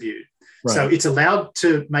well reviewed. Right. So it's allowed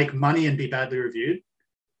to make money and be badly reviewed,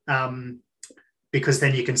 because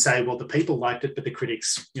then you can say, well, the people liked it, but the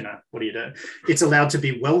critics, you know, what do you do? It's allowed to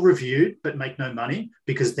be well reviewed but make no money,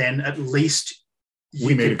 because then at least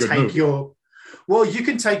you can take you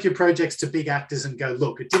can take your projects to big actors and go,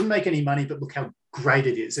 look, it didn't make any money, but look how great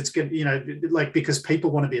it is. It's good, you know, like, because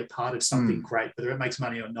people want to be a part of something great, whether it makes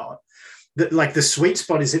money or not. Like, the sweet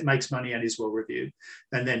spot is it makes money and is well reviewed,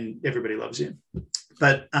 and then everybody loves you.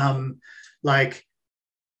 But like,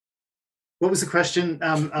 what was the question?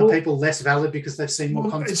 Are people less valid because they've seen more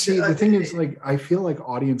content? See, the thing is, like, I feel like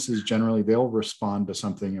audiences generally, they'll respond to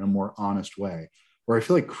something in a more honest way. Where I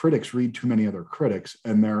feel like critics read too many other critics,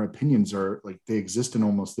 and their opinions are like, they exist in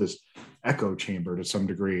almost this echo chamber to some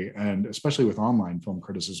degree. And especially with online film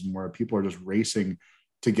criticism, where people are just racing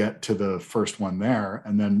to get to the first one there.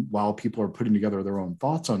 And then while people are putting together their own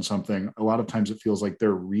thoughts on something, a lot of times it feels like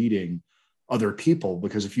they're reading other people,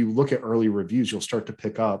 because if you look at early reviews, you'll start to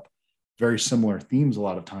pick up very similar themes a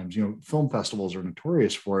lot of times. You know, film festivals are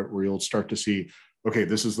notorious for it, where you'll start to see, okay,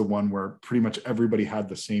 this is the one where pretty much everybody had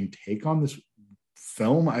the same take on this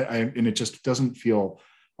film. And it just doesn't feel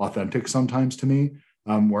authentic sometimes to me,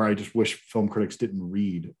 where I just wish film critics didn't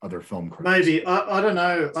read other film critics. Maybe. I don't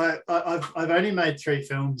know. I've only made 3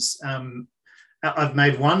 films. I've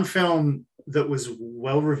made one film that was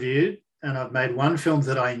well reviewed, and I've made one film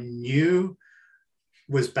that I knew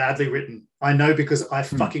was badly written. I know because I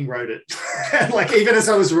fucking wrote it. Like, even as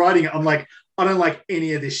I was writing it, I'm like, I don't like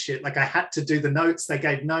any of this shit. Like, I had to do the notes. They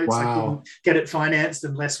gave notes. Wow. I couldn't get it financed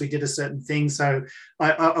unless we did a certain thing. So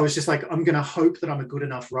I was just like, I'm going to hope that I'm a good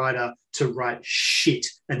enough writer to write shit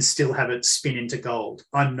and still have it spin into gold.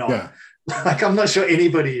 I'm not. Yeah. Like, I'm not sure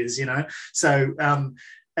anybody is, you know? So,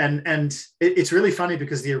 and it's really funny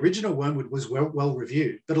because the original Wormwood was well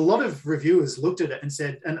reviewed, but a lot of reviewers looked at it and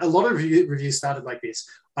said, and a lot of reviews started like this: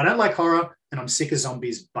 I don't like horror and I'm sick of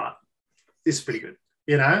zombies, but this is pretty good,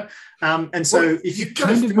 you know? And so if you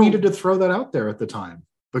kind of needed to throw that out there at the time,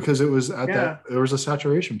 because it was at that, there was a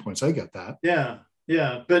saturation point. So I get that. Yeah.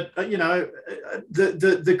 Yeah, but you know,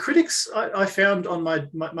 the critics I found on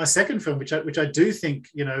my second film, which I do think,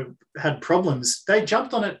 you know, had problems, they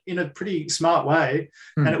jumped on it in a pretty smart way,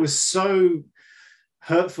 and it was so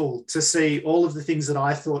hurtful to see all of the things that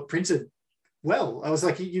I thought printed well. I was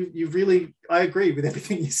like, you really, I agree with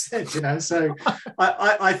everything you said, you know. So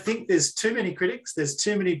I think there's too many critics, there's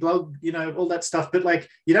too many blog, you know, all that stuff. But like,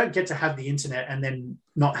 you don't get to have the internet and then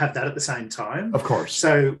not have that at the same time. Of course.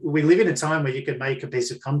 So we live in a time where you can make a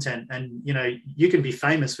piece of content and, you know, you can be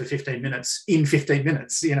famous for 15 minutes in 15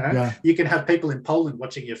 minutes, you know. Yeah. You can have people in Poland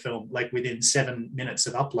watching your film like within 7 minutes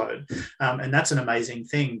of upload. And that's an amazing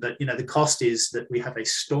thing. But, you know, the cost is that we have a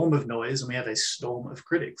storm of noise and we have a storm of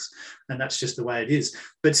critics. And that's just the way it is.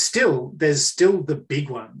 But still, there's still the big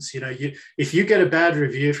ones. If you get a bad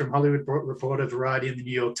review from Hollywood Reporter, Variety, and the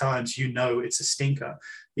New York Times, it's a stinker.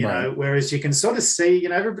 Whereas you can sort of see,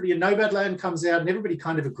 everybody in Nomadland comes out and everybody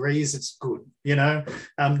kind of agrees it's good.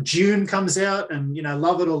 Dune comes out and,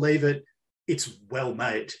 love it or leave it, it's well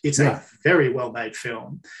made. It's a very well made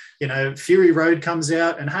film. Fury Road comes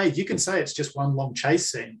out and, hey, you can say it's just one long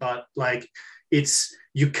chase scene, but like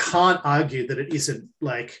you can't argue that it isn't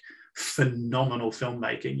like phenomenal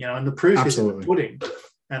filmmaking, and the proof is in the pudding.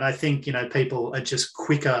 And I think, people are just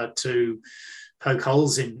quicker to poke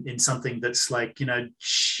holes in something that's like,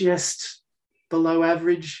 just below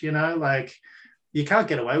average, like you can't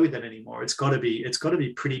get away with it anymore. It's got to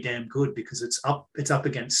be pretty damn good, because it's up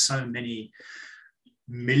against so many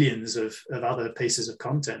millions of other pieces of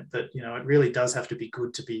content that, it really does have to be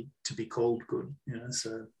good to be called good,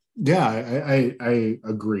 so. Yeah, I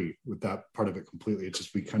agree with that part of it completely. It's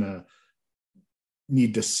just we kind of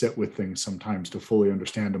need to sit with things sometimes to fully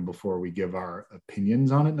understand them before we give our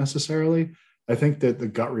opinions on it necessarily. I think that the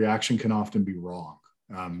gut reaction can often be wrong.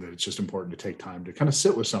 That it's just important to take time to kind of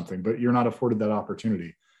sit with something, but you're not afforded that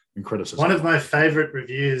opportunity in criticism. One of my favorite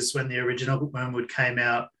reviews when the original Wormwood came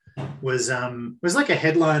out was like a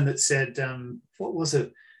headline that said, what was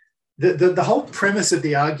it? The whole premise of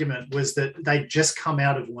the argument was that they'd just come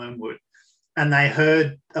out of Wormwood and they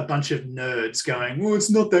heard a bunch of nerds going, "Oh, it's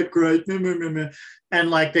not that great." And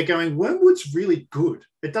like they're going, "Wormwood's really good.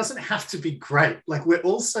 It doesn't have to be great. Like we're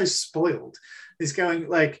all so spoiled." It's going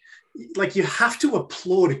like you have to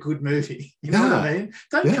applaud a good movie. You know what I mean?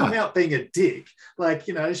 Don't come out being a dick. Like,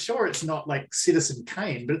 sure, it's not like Citizen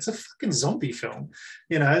Kane, but it's a fucking zombie film.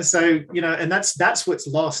 So, and that's what's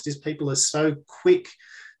lost is people are so quick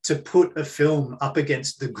to put a film up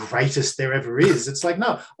against the greatest there ever is. It's like,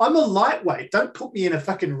 no, I'm a lightweight. Don't put me in a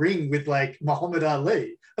fucking ring with like Muhammad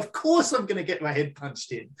Ali. Of course I'm going to get my head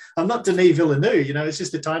punched in. I'm not Denis Villeneuve, it's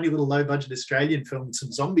just a tiny little low-budget Australian film with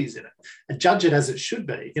some zombies in it. And judge it as it should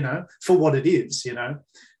be, for what it is,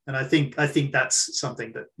 And I think that's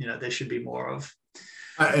something that, there should be more of.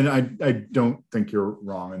 I don't think you're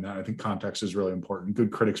wrong in that. I think context is really important.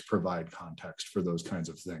 Good critics provide context for those kinds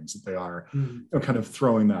of things, that they are kind of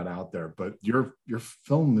throwing that out there. But your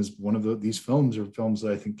film is one of these films are films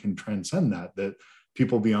that I think can transcend that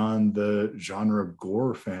people beyond the genre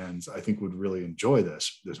gore fans, I think, would really enjoy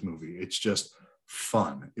this movie. It's just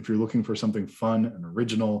fun. If you're looking for something fun and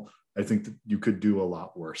original, I think that you could do a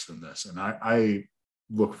lot worse than this. And I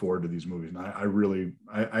look forward to these movies. And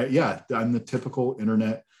I'm the typical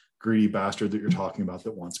internet greedy bastard that you're talking about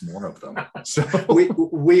that wants more of them. So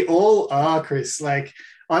we all are, Chris. Like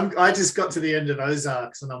I just got to the end of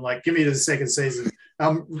Ozarks and I'm like, give me the second season.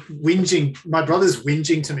 I'm whinging. My brother's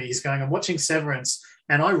whinging to me. He's going, I'm watching Severance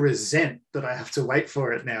and I resent that I have to wait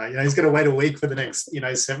for it now. He's got to wait a week for the next,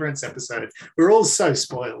 Severance episode. We're all so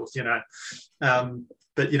spoiled,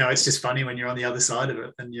 But, it's just funny when you're on the other side of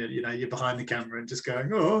it and you're behind the camera and just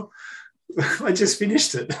going, oh, I just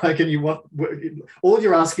finished it. Like, and all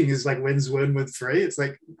you're asking is like, when's Wormwood 3? It's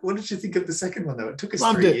like, what did you think of the second one though? It took us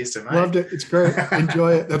 3 years to make. Loved it. It's great.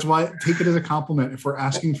 Enjoy it. That's why take it as a compliment. If we're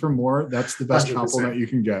asking for more, that's the best 100%. Compliment you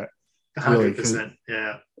can get. 100%.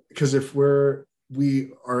 Yeah. Because if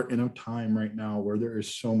we are in a time right now where there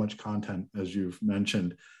is so much content, as you've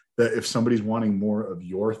mentioned, that if somebody's wanting more of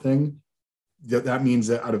your thing, that means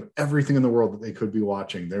that out of everything in the world that they could be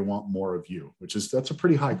watching, they want more of you,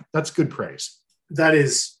 that's good praise. That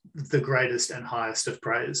is the greatest and highest of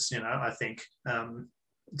praise, I think.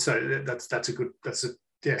 So that's a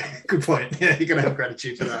good point. Yeah, you're gonna have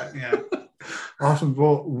gratitude for that. Yeah. Awesome.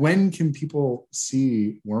 Well, when can people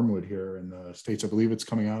see Wormwood here in the States? I believe it's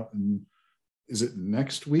coming out is it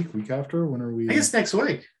next week after? When are we? I think it's next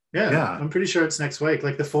week. Yeah. I'm pretty sure it's next week,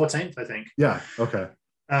 like the 14th, I think. Yeah. Okay.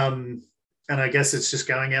 And I guess it's just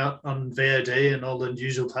going out on VOD and all the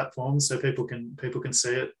usual platforms, so people can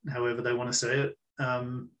see it however they want to see it.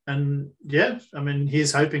 And yeah, I mean,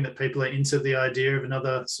 he's hoping that people are into the idea of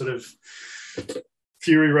another sort of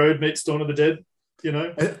Fury Road meets Dawn of the Dead.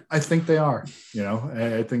 I think they are.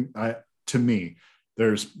 I think to me,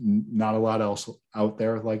 there's not a lot else out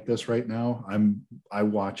there like this right now. I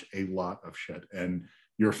watch a lot of shit, and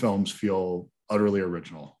your films feel utterly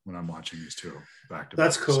original when I'm watching these two back to back.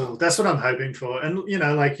 That's cool. So. That's what I'm hoping for. And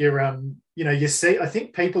like your you know, you see, I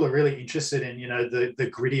think people are really interested in, you know, the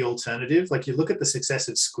gritty alternative. Like you look at the success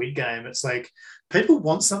of Squid Game, it's like people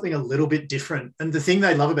want something a little bit different. And the thing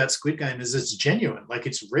they love about Squid Game is it's genuine, like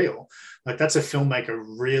it's real. Like that's a filmmaker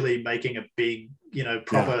really making a big, you know,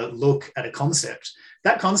 proper look at a concept.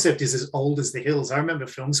 That concept is as old as the hills. I remember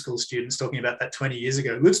film school students talking about that 20 years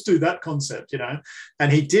ago. Let's do that concept, you know,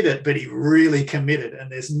 and he did it, but he really committed.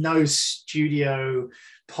 And there's no studio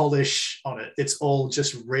polish on it. It's all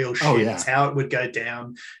just real shit. It's how it would go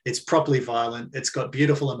down. It's properly violent. It's got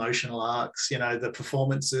beautiful emotional arcs, you know, the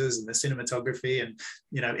performances and the cinematography, and,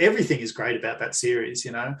 you know, everything is great about that series,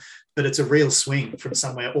 you know, but it's a real swing from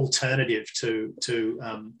somewhere alternative to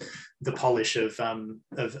the polish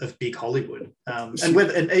of big Hollywood.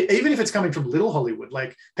 And even if it's coming from little Hollywood,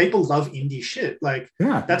 like people love indie shit. Like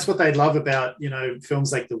that's what they love about, you know,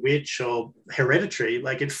 films like The Witch or Hereditary.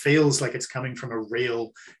 Like it feels like it's coming from a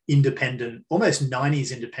real independent, almost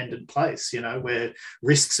 90s independent place, you know, where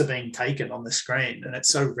risks are being taken on the screen. And it's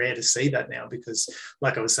so rare to see that now because,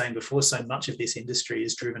 like I was saying before, so much of this industry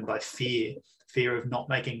is driven by fear of not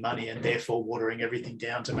making money and therefore watering everything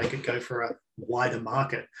down to make it go for a wider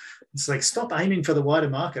market. It's like, stop aiming for the wider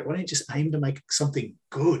market. Why don't you just aim to make something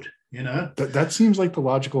good, you know? That seems like the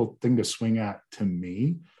logical thing to swing at to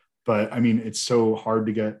me. But I mean, it's so hard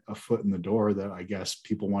to get a foot in the door that I guess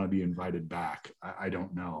people want to be invited back. I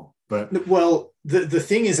don't know. But well, the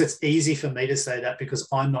thing is, it's easy for me to say that because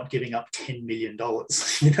I'm not giving up $10 million.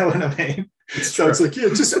 You know what I mean? So it's like,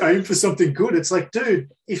 just aim for something good. It's like,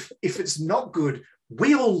 dude, if it's not good,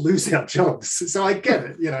 we all lose our jobs. So I get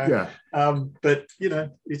it, you know. But you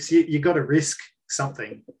know, it's you got to risk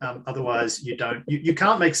something. Otherwise, you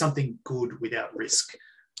can't make something good without risk.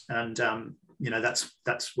 And you know,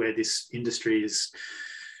 that's where this industry is.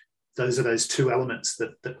 Those are those two elements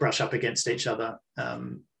that brush up against each other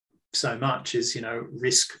so much, is, you know,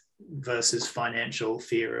 risk versus financial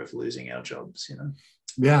fear of losing our jobs, you know.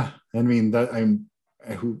 Yeah, I mean, that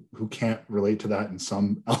who can't relate to that in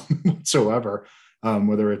some element whatsoever,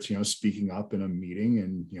 whether it's, you know, speaking up in a meeting,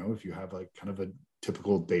 and, you know, if you have like kind of a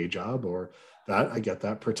typical day job, or that, I get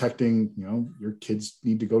that, protecting, you know, your kids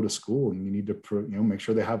need to go to school and you need to, you know, make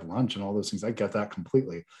sure they have lunch and all those things. I get that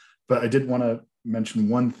completely. But I did want to mention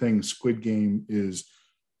one thing. Squid Game is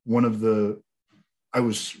one of I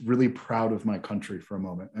was really proud of my country for a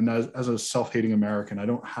moment. And as a self-hating American, I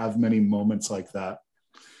don't have many moments like that.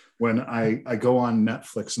 When I go on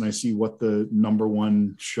Netflix and I see what the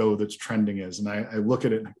 #1 show that's trending is, and I look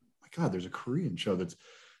at it and I'm like, my God, there's a Korean show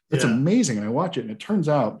that's amazing. And I watch it, and it turns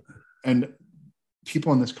out, and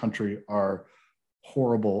people in this country are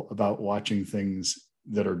horrible about watching things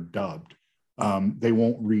that are dubbed. They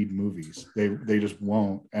won't read movies. They just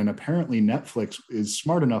won't. And apparently Netflix is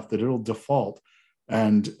smart enough that it'll default.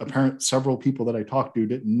 And several people that I talked to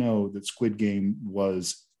didn't know that Squid Game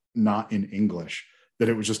was not in English, that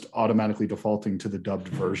it was just automatically defaulting to the dubbed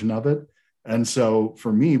version of it. And so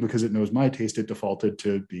for me, because it knows my taste, it defaulted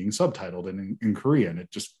to being subtitled in Korean. It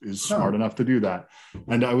just is smart enough to do that.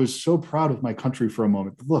 And I was so proud of my country for a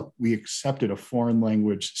moment. Look, we accepted a foreign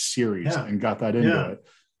language series and got that into it.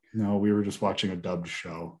 No, we were just watching a dubbed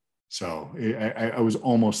show. So I was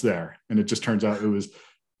almost there. And it just turns out it was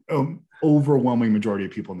overwhelming majority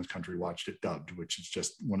of people in this country watched it dubbed, which is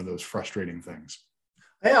just one of those frustrating things.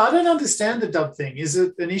 Yeah, I don't understand the dub thing. Is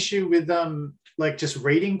it an issue with like just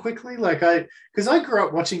reading quickly? Like because I grew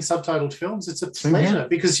up watching subtitled films. It's a pleasure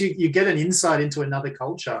because you get an insight into another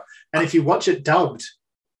culture. And if you watch it dubbed,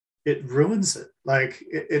 it ruins it. Like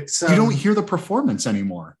it's you don't hear the performance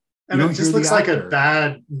anymore. And it just looks like a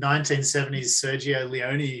bad 1970s Sergio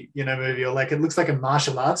Leone, you know, movie, or like it looks like a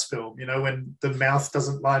martial arts film, you know, when the mouth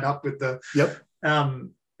doesn't line up with the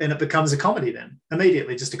and it becomes a comedy then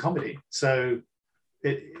immediately, just a comedy. So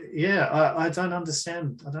I don't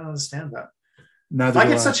understand. I don't understand that. I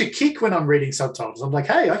get such a kick when I'm reading subtitles. I'm like,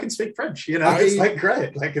 hey, I can speak French. You know, it's like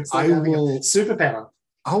great. Like it's like having a superpower.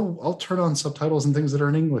 I'll turn on subtitles and things that are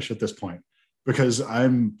in English at this point, because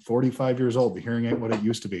I'm 45 years old. The hearing ain't what it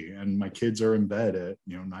used to be. And my kids are in bed at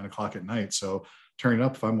 9 o'clock at night. So turn it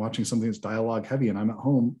up if I'm watching something that's dialogue heavy and I'm at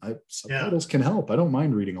home. Subtitles can help. I don't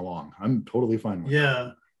mind reading along. I'm totally fine with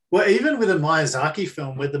that. Well, even with a Miyazaki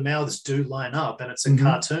film where the mouths do line up and it's a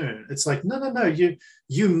cartoon, it's like, no,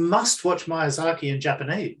 you must watch Miyazaki in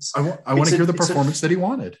Japanese. I want to hear the performance that he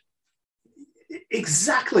wanted.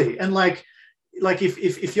 Exactly. And like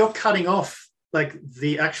if you're cutting off like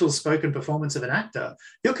the actual spoken performance of an actor,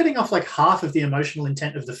 you're cutting off like half of the emotional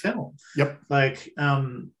intent of the film. Yep. Like,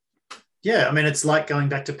 I mean, it's like going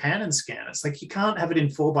back to Pan and Scan. It's like you can't have it in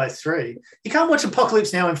 4:3. You can't watch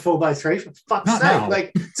Apocalypse Now in 4:3 for fuck's sake. Now.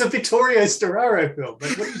 Like it's a Vittorio Storaro film.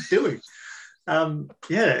 Like, what are you doing?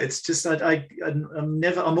 Yeah, it's just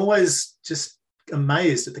I'm always just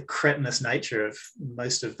amazed at the cretinous nature of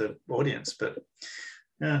most of the audience. But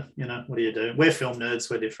yeah, what do you do? We're film nerds.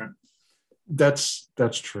 We're different. That's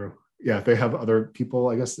true. Yeah, they have other people,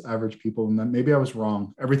 I guess, average people, and then maybe I was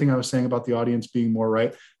wrong. Everything I was saying about the audience being more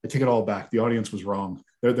right, I take it all back. The audience was wrong.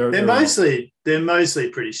 They're mostly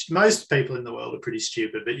pretty. Most people in the world are pretty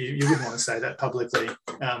stupid, but you wouldn't want to say that publicly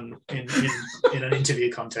in an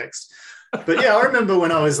interview context. But yeah, I remember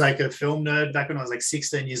when I was like a film nerd back when I was like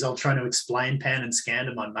 16 years old, trying to explain pan and scan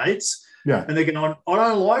to my mates. Yeah. And they're going, I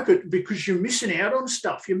don't like it because you're missing out on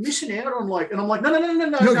stuff. You're missing out on and I'm like, no.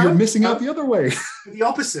 No, you're missing out the other way. The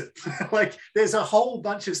opposite. Like there's a whole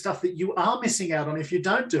bunch of stuff that you are missing out on if you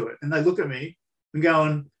don't do it. And they look at me and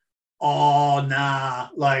going, oh, nah,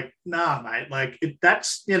 mate. Like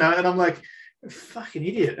that's, and I'm like, fucking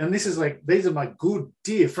idiot. And this is like, these are my good,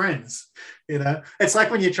 dear friends. It's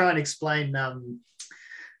like when you try and explain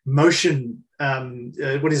motion,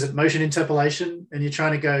 what is it, motion interpolation, and you're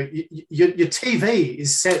trying to go, your TV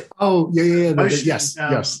is set. Oh, yeah. Motion, yes.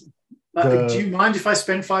 Do you mind if I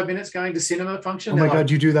spend 5 minutes going to cinema function? Oh my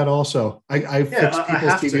God, you do that also. I fix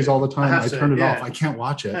people's TVs all the time. I turn it off. I can't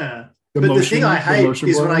watch it. Yeah. But the thing I hate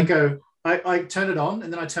is when I go, I turn it on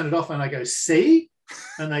and then I turn it off and I go, see?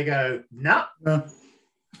 And they go, nah.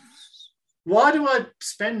 Why do I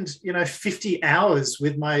spend, 50 hours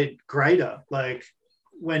with my grader? Like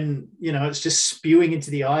when, it's just spewing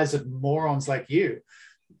into the eyes of morons like you.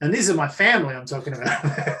 And these are my family I'm talking about.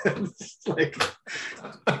 Like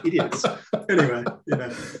idiots. Anyway,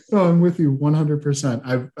 No, I'm with you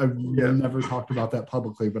 100%. I've never talked about that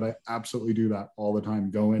publicly, but I absolutely do that all the time.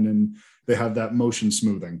 Go in and they have that motion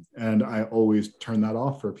smoothing, and I always turn that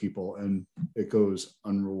off for people, and it goes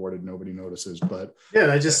unrewarded. Nobody notices, but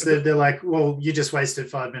yeah, they're like, well, you just wasted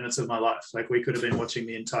 5 minutes of my life. Like we could have been watching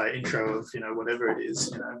the entire intro of whatever it is,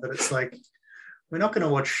 but it's like, we're not going to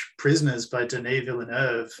watch Prisoners by Denis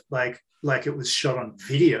Villeneuve like it was shot on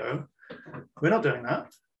video. We're not doing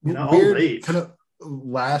that. I'll leave. Kind of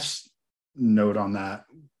last note on that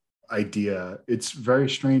idea. It's very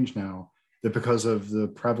strange now that because of the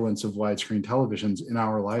prevalence of widescreen televisions in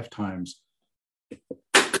our lifetimes,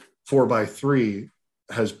 4:3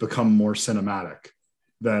 has become more cinematic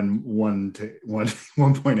than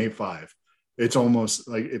 1.85. It's almost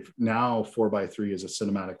like if now 4:3 is a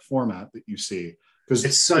cinematic format that you see. Because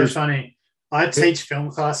it's so funny. I teach film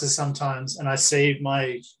classes sometimes and I see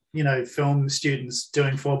my, film students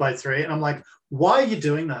doing 4:3 and I'm like, why are you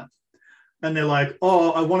doing that? And they're like,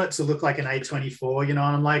 oh, I want it to look like an A24, and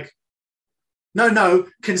I'm like, no,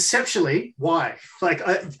 conceptually, why? Like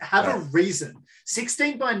I have a reason.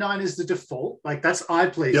 16:9 is the default. Like that's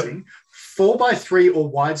eye-pleasing. Yep. 4:3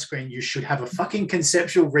 or widescreen, you should have a fucking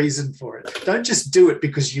conceptual reason for it. Don't just do it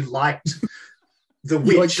because you liked The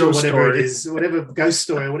Witch or whatever it is, whatever ghost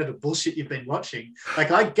story or whatever bullshit you've been watching.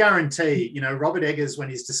 Like I guarantee, Robert Eggers, when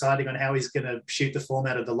he's deciding on how he's going to shoot the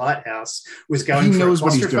format of The Lighthouse, was going for a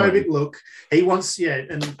claustrophobic look. He wants,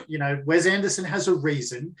 and Wes Anderson has a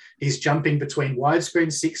reason. He's jumping between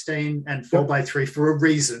widescreen 16 and 4:3 for a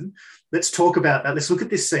reason. Let's talk about that. Let's look at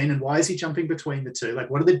this scene and why is he jumping between the two? Like,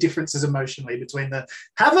 what are the differences emotionally between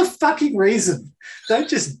have a fucking reason. Don't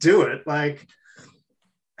just do it. Like,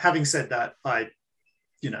 having said that, I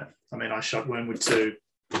shot Wormwood 2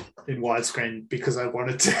 in widescreen because I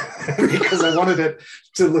wanted to, because I wanted it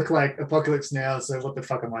to look like Apocalypse Now. So what the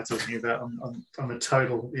fuck am I talking about? I'm a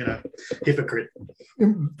total, hypocrite.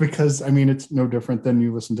 Because it's no different than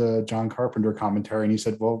you listen to John Carpenter commentary and he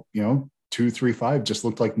said, well, 2, 3, 5 just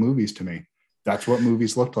looked like movies to me. That's what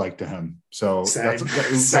movies looked like to him. So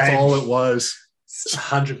that's all it was.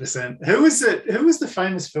 100%. Who was the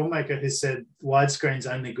famous filmmaker who said widescreen's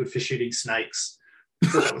only good for shooting snakes? I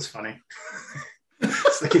thought that was funny.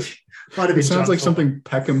 It's like it sounds like something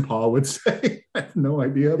Peckinpah would say. I have no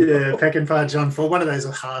idea. Yeah, Peckinpah, John Ford, one of those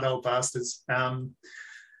hard old bastards. But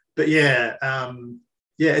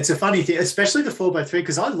it's a funny thing, especially the 4:3,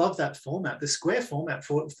 because I love that format. The square format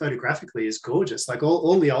photographically is gorgeous. Like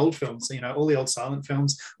all the old films, all the old silent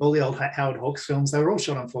films, all the old Howard Hawks films, they were all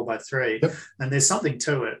shot on 4:3. Yep. And there's something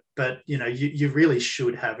to it, but you really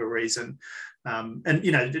should have a reason.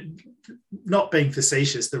 Not being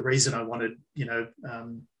facetious, the reason I wanted,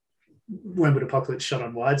 Wormwood Apocalypse shot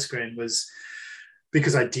on widescreen was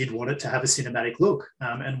because I did want it to have a cinematic look.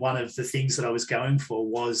 And one of the things that I was going for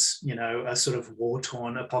was, a sort of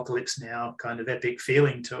war-torn Apocalypse Now kind of epic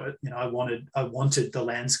feeling to it. I wanted the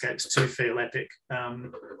landscapes to feel epic.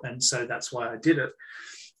 And so that's why I did it.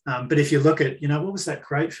 But if you look at, what was that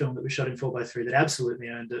great film that was shot in 4:3 that absolutely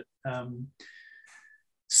earned it?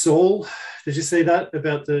 Saul, did you see that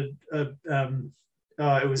about the?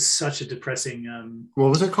 Oh, it was such a depressing. What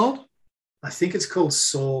was it called? I think it's called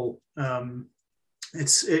Saul.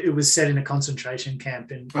 It was set in a concentration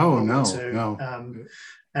camp in Oh, World War no, II. no.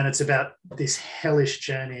 And it's about this hellish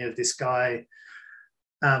journey of this guy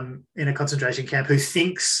in a concentration camp who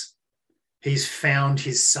thinks he's found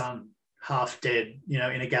his son half dead,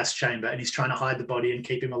 in a gas chamber, and he's trying to hide the body and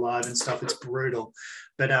keep him alive and stuff. It's brutal,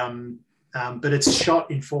 but it's shot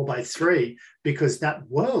in 4:3 because that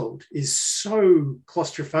world is so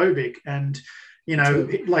claustrophobic, and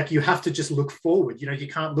like you have to just look forward. You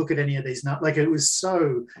can't look at any of these. Like it was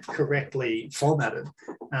so correctly formatted.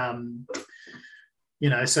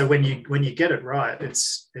 So when you get it right,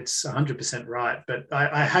 it's 100% right. But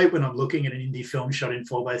I hate when I'm looking at an indie film shot in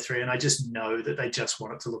 4:3 and I just know that they just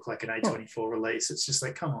want it to look like an A24 release. It's just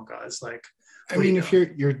like, come on, guys. Like, I mean, if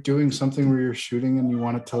you're doing something where you're shooting and you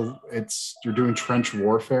want it to, you're doing trench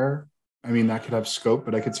warfare. I mean, that could have scope,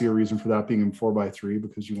 but I could see a reason for that being in 4:3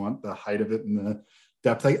 because you want the height of it and the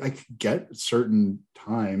depth. I could get certain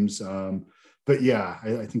times, but yeah,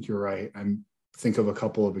 I think you're right. Think of a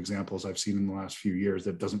couple of examples I've seen in the last few years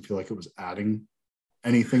that doesn't feel like it was adding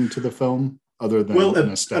anything to the film other than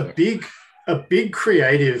an aesthetic. A big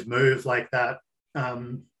creative move like that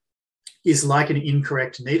is like an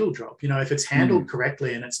incorrect needle drop. If it's handled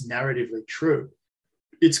correctly and it's narratively true,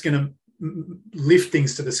 it's going to lift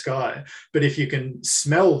things to the sky. But if you can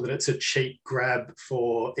smell that it's a cheap grab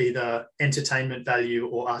for either entertainment value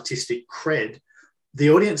or artistic cred,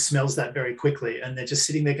 the audience smells that very quickly, and they're just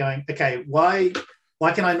sitting there going, okay, why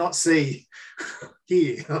can I not see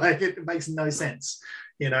here? Like, it makes no sense.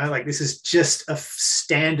 Like, this is just a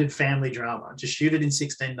standard family drama. Just shoot it in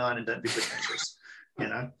 16:9 and don't be pretentious.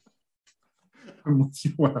 I'm with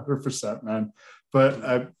you 100%, man.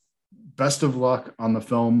 But best of luck on the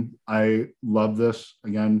film. I love this.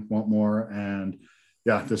 Again, want more. And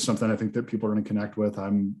yeah, this is something I think that people are going to connect with.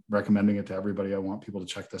 I'm recommending it to everybody. I want people to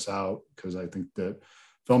check this out because I think that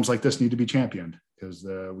films like this need to be championed because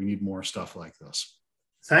we need more stuff like this.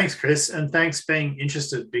 Thanks, Chris. And thanks being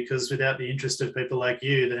interested, because without the interest of people like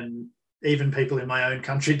you, then even people in my own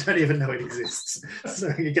country don't even know it exists.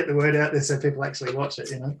 So you get the word out there so people actually watch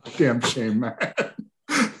it, Damn shame, man.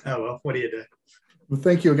 Oh, well, what do you do? Well,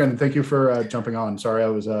 thank you again. And thank you for jumping on. Sorry, I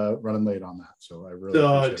was running late on that. So I really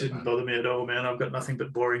it didn't bother me at all, man. I've got nothing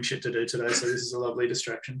but boring shit to do today. So this is a lovely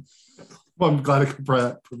distraction. Well, I'm glad I could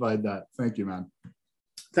provide that. Thank you, man.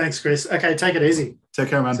 Thanks, Chris. Okay, take it easy. Take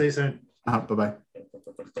care, man. See you soon. Bye-bye.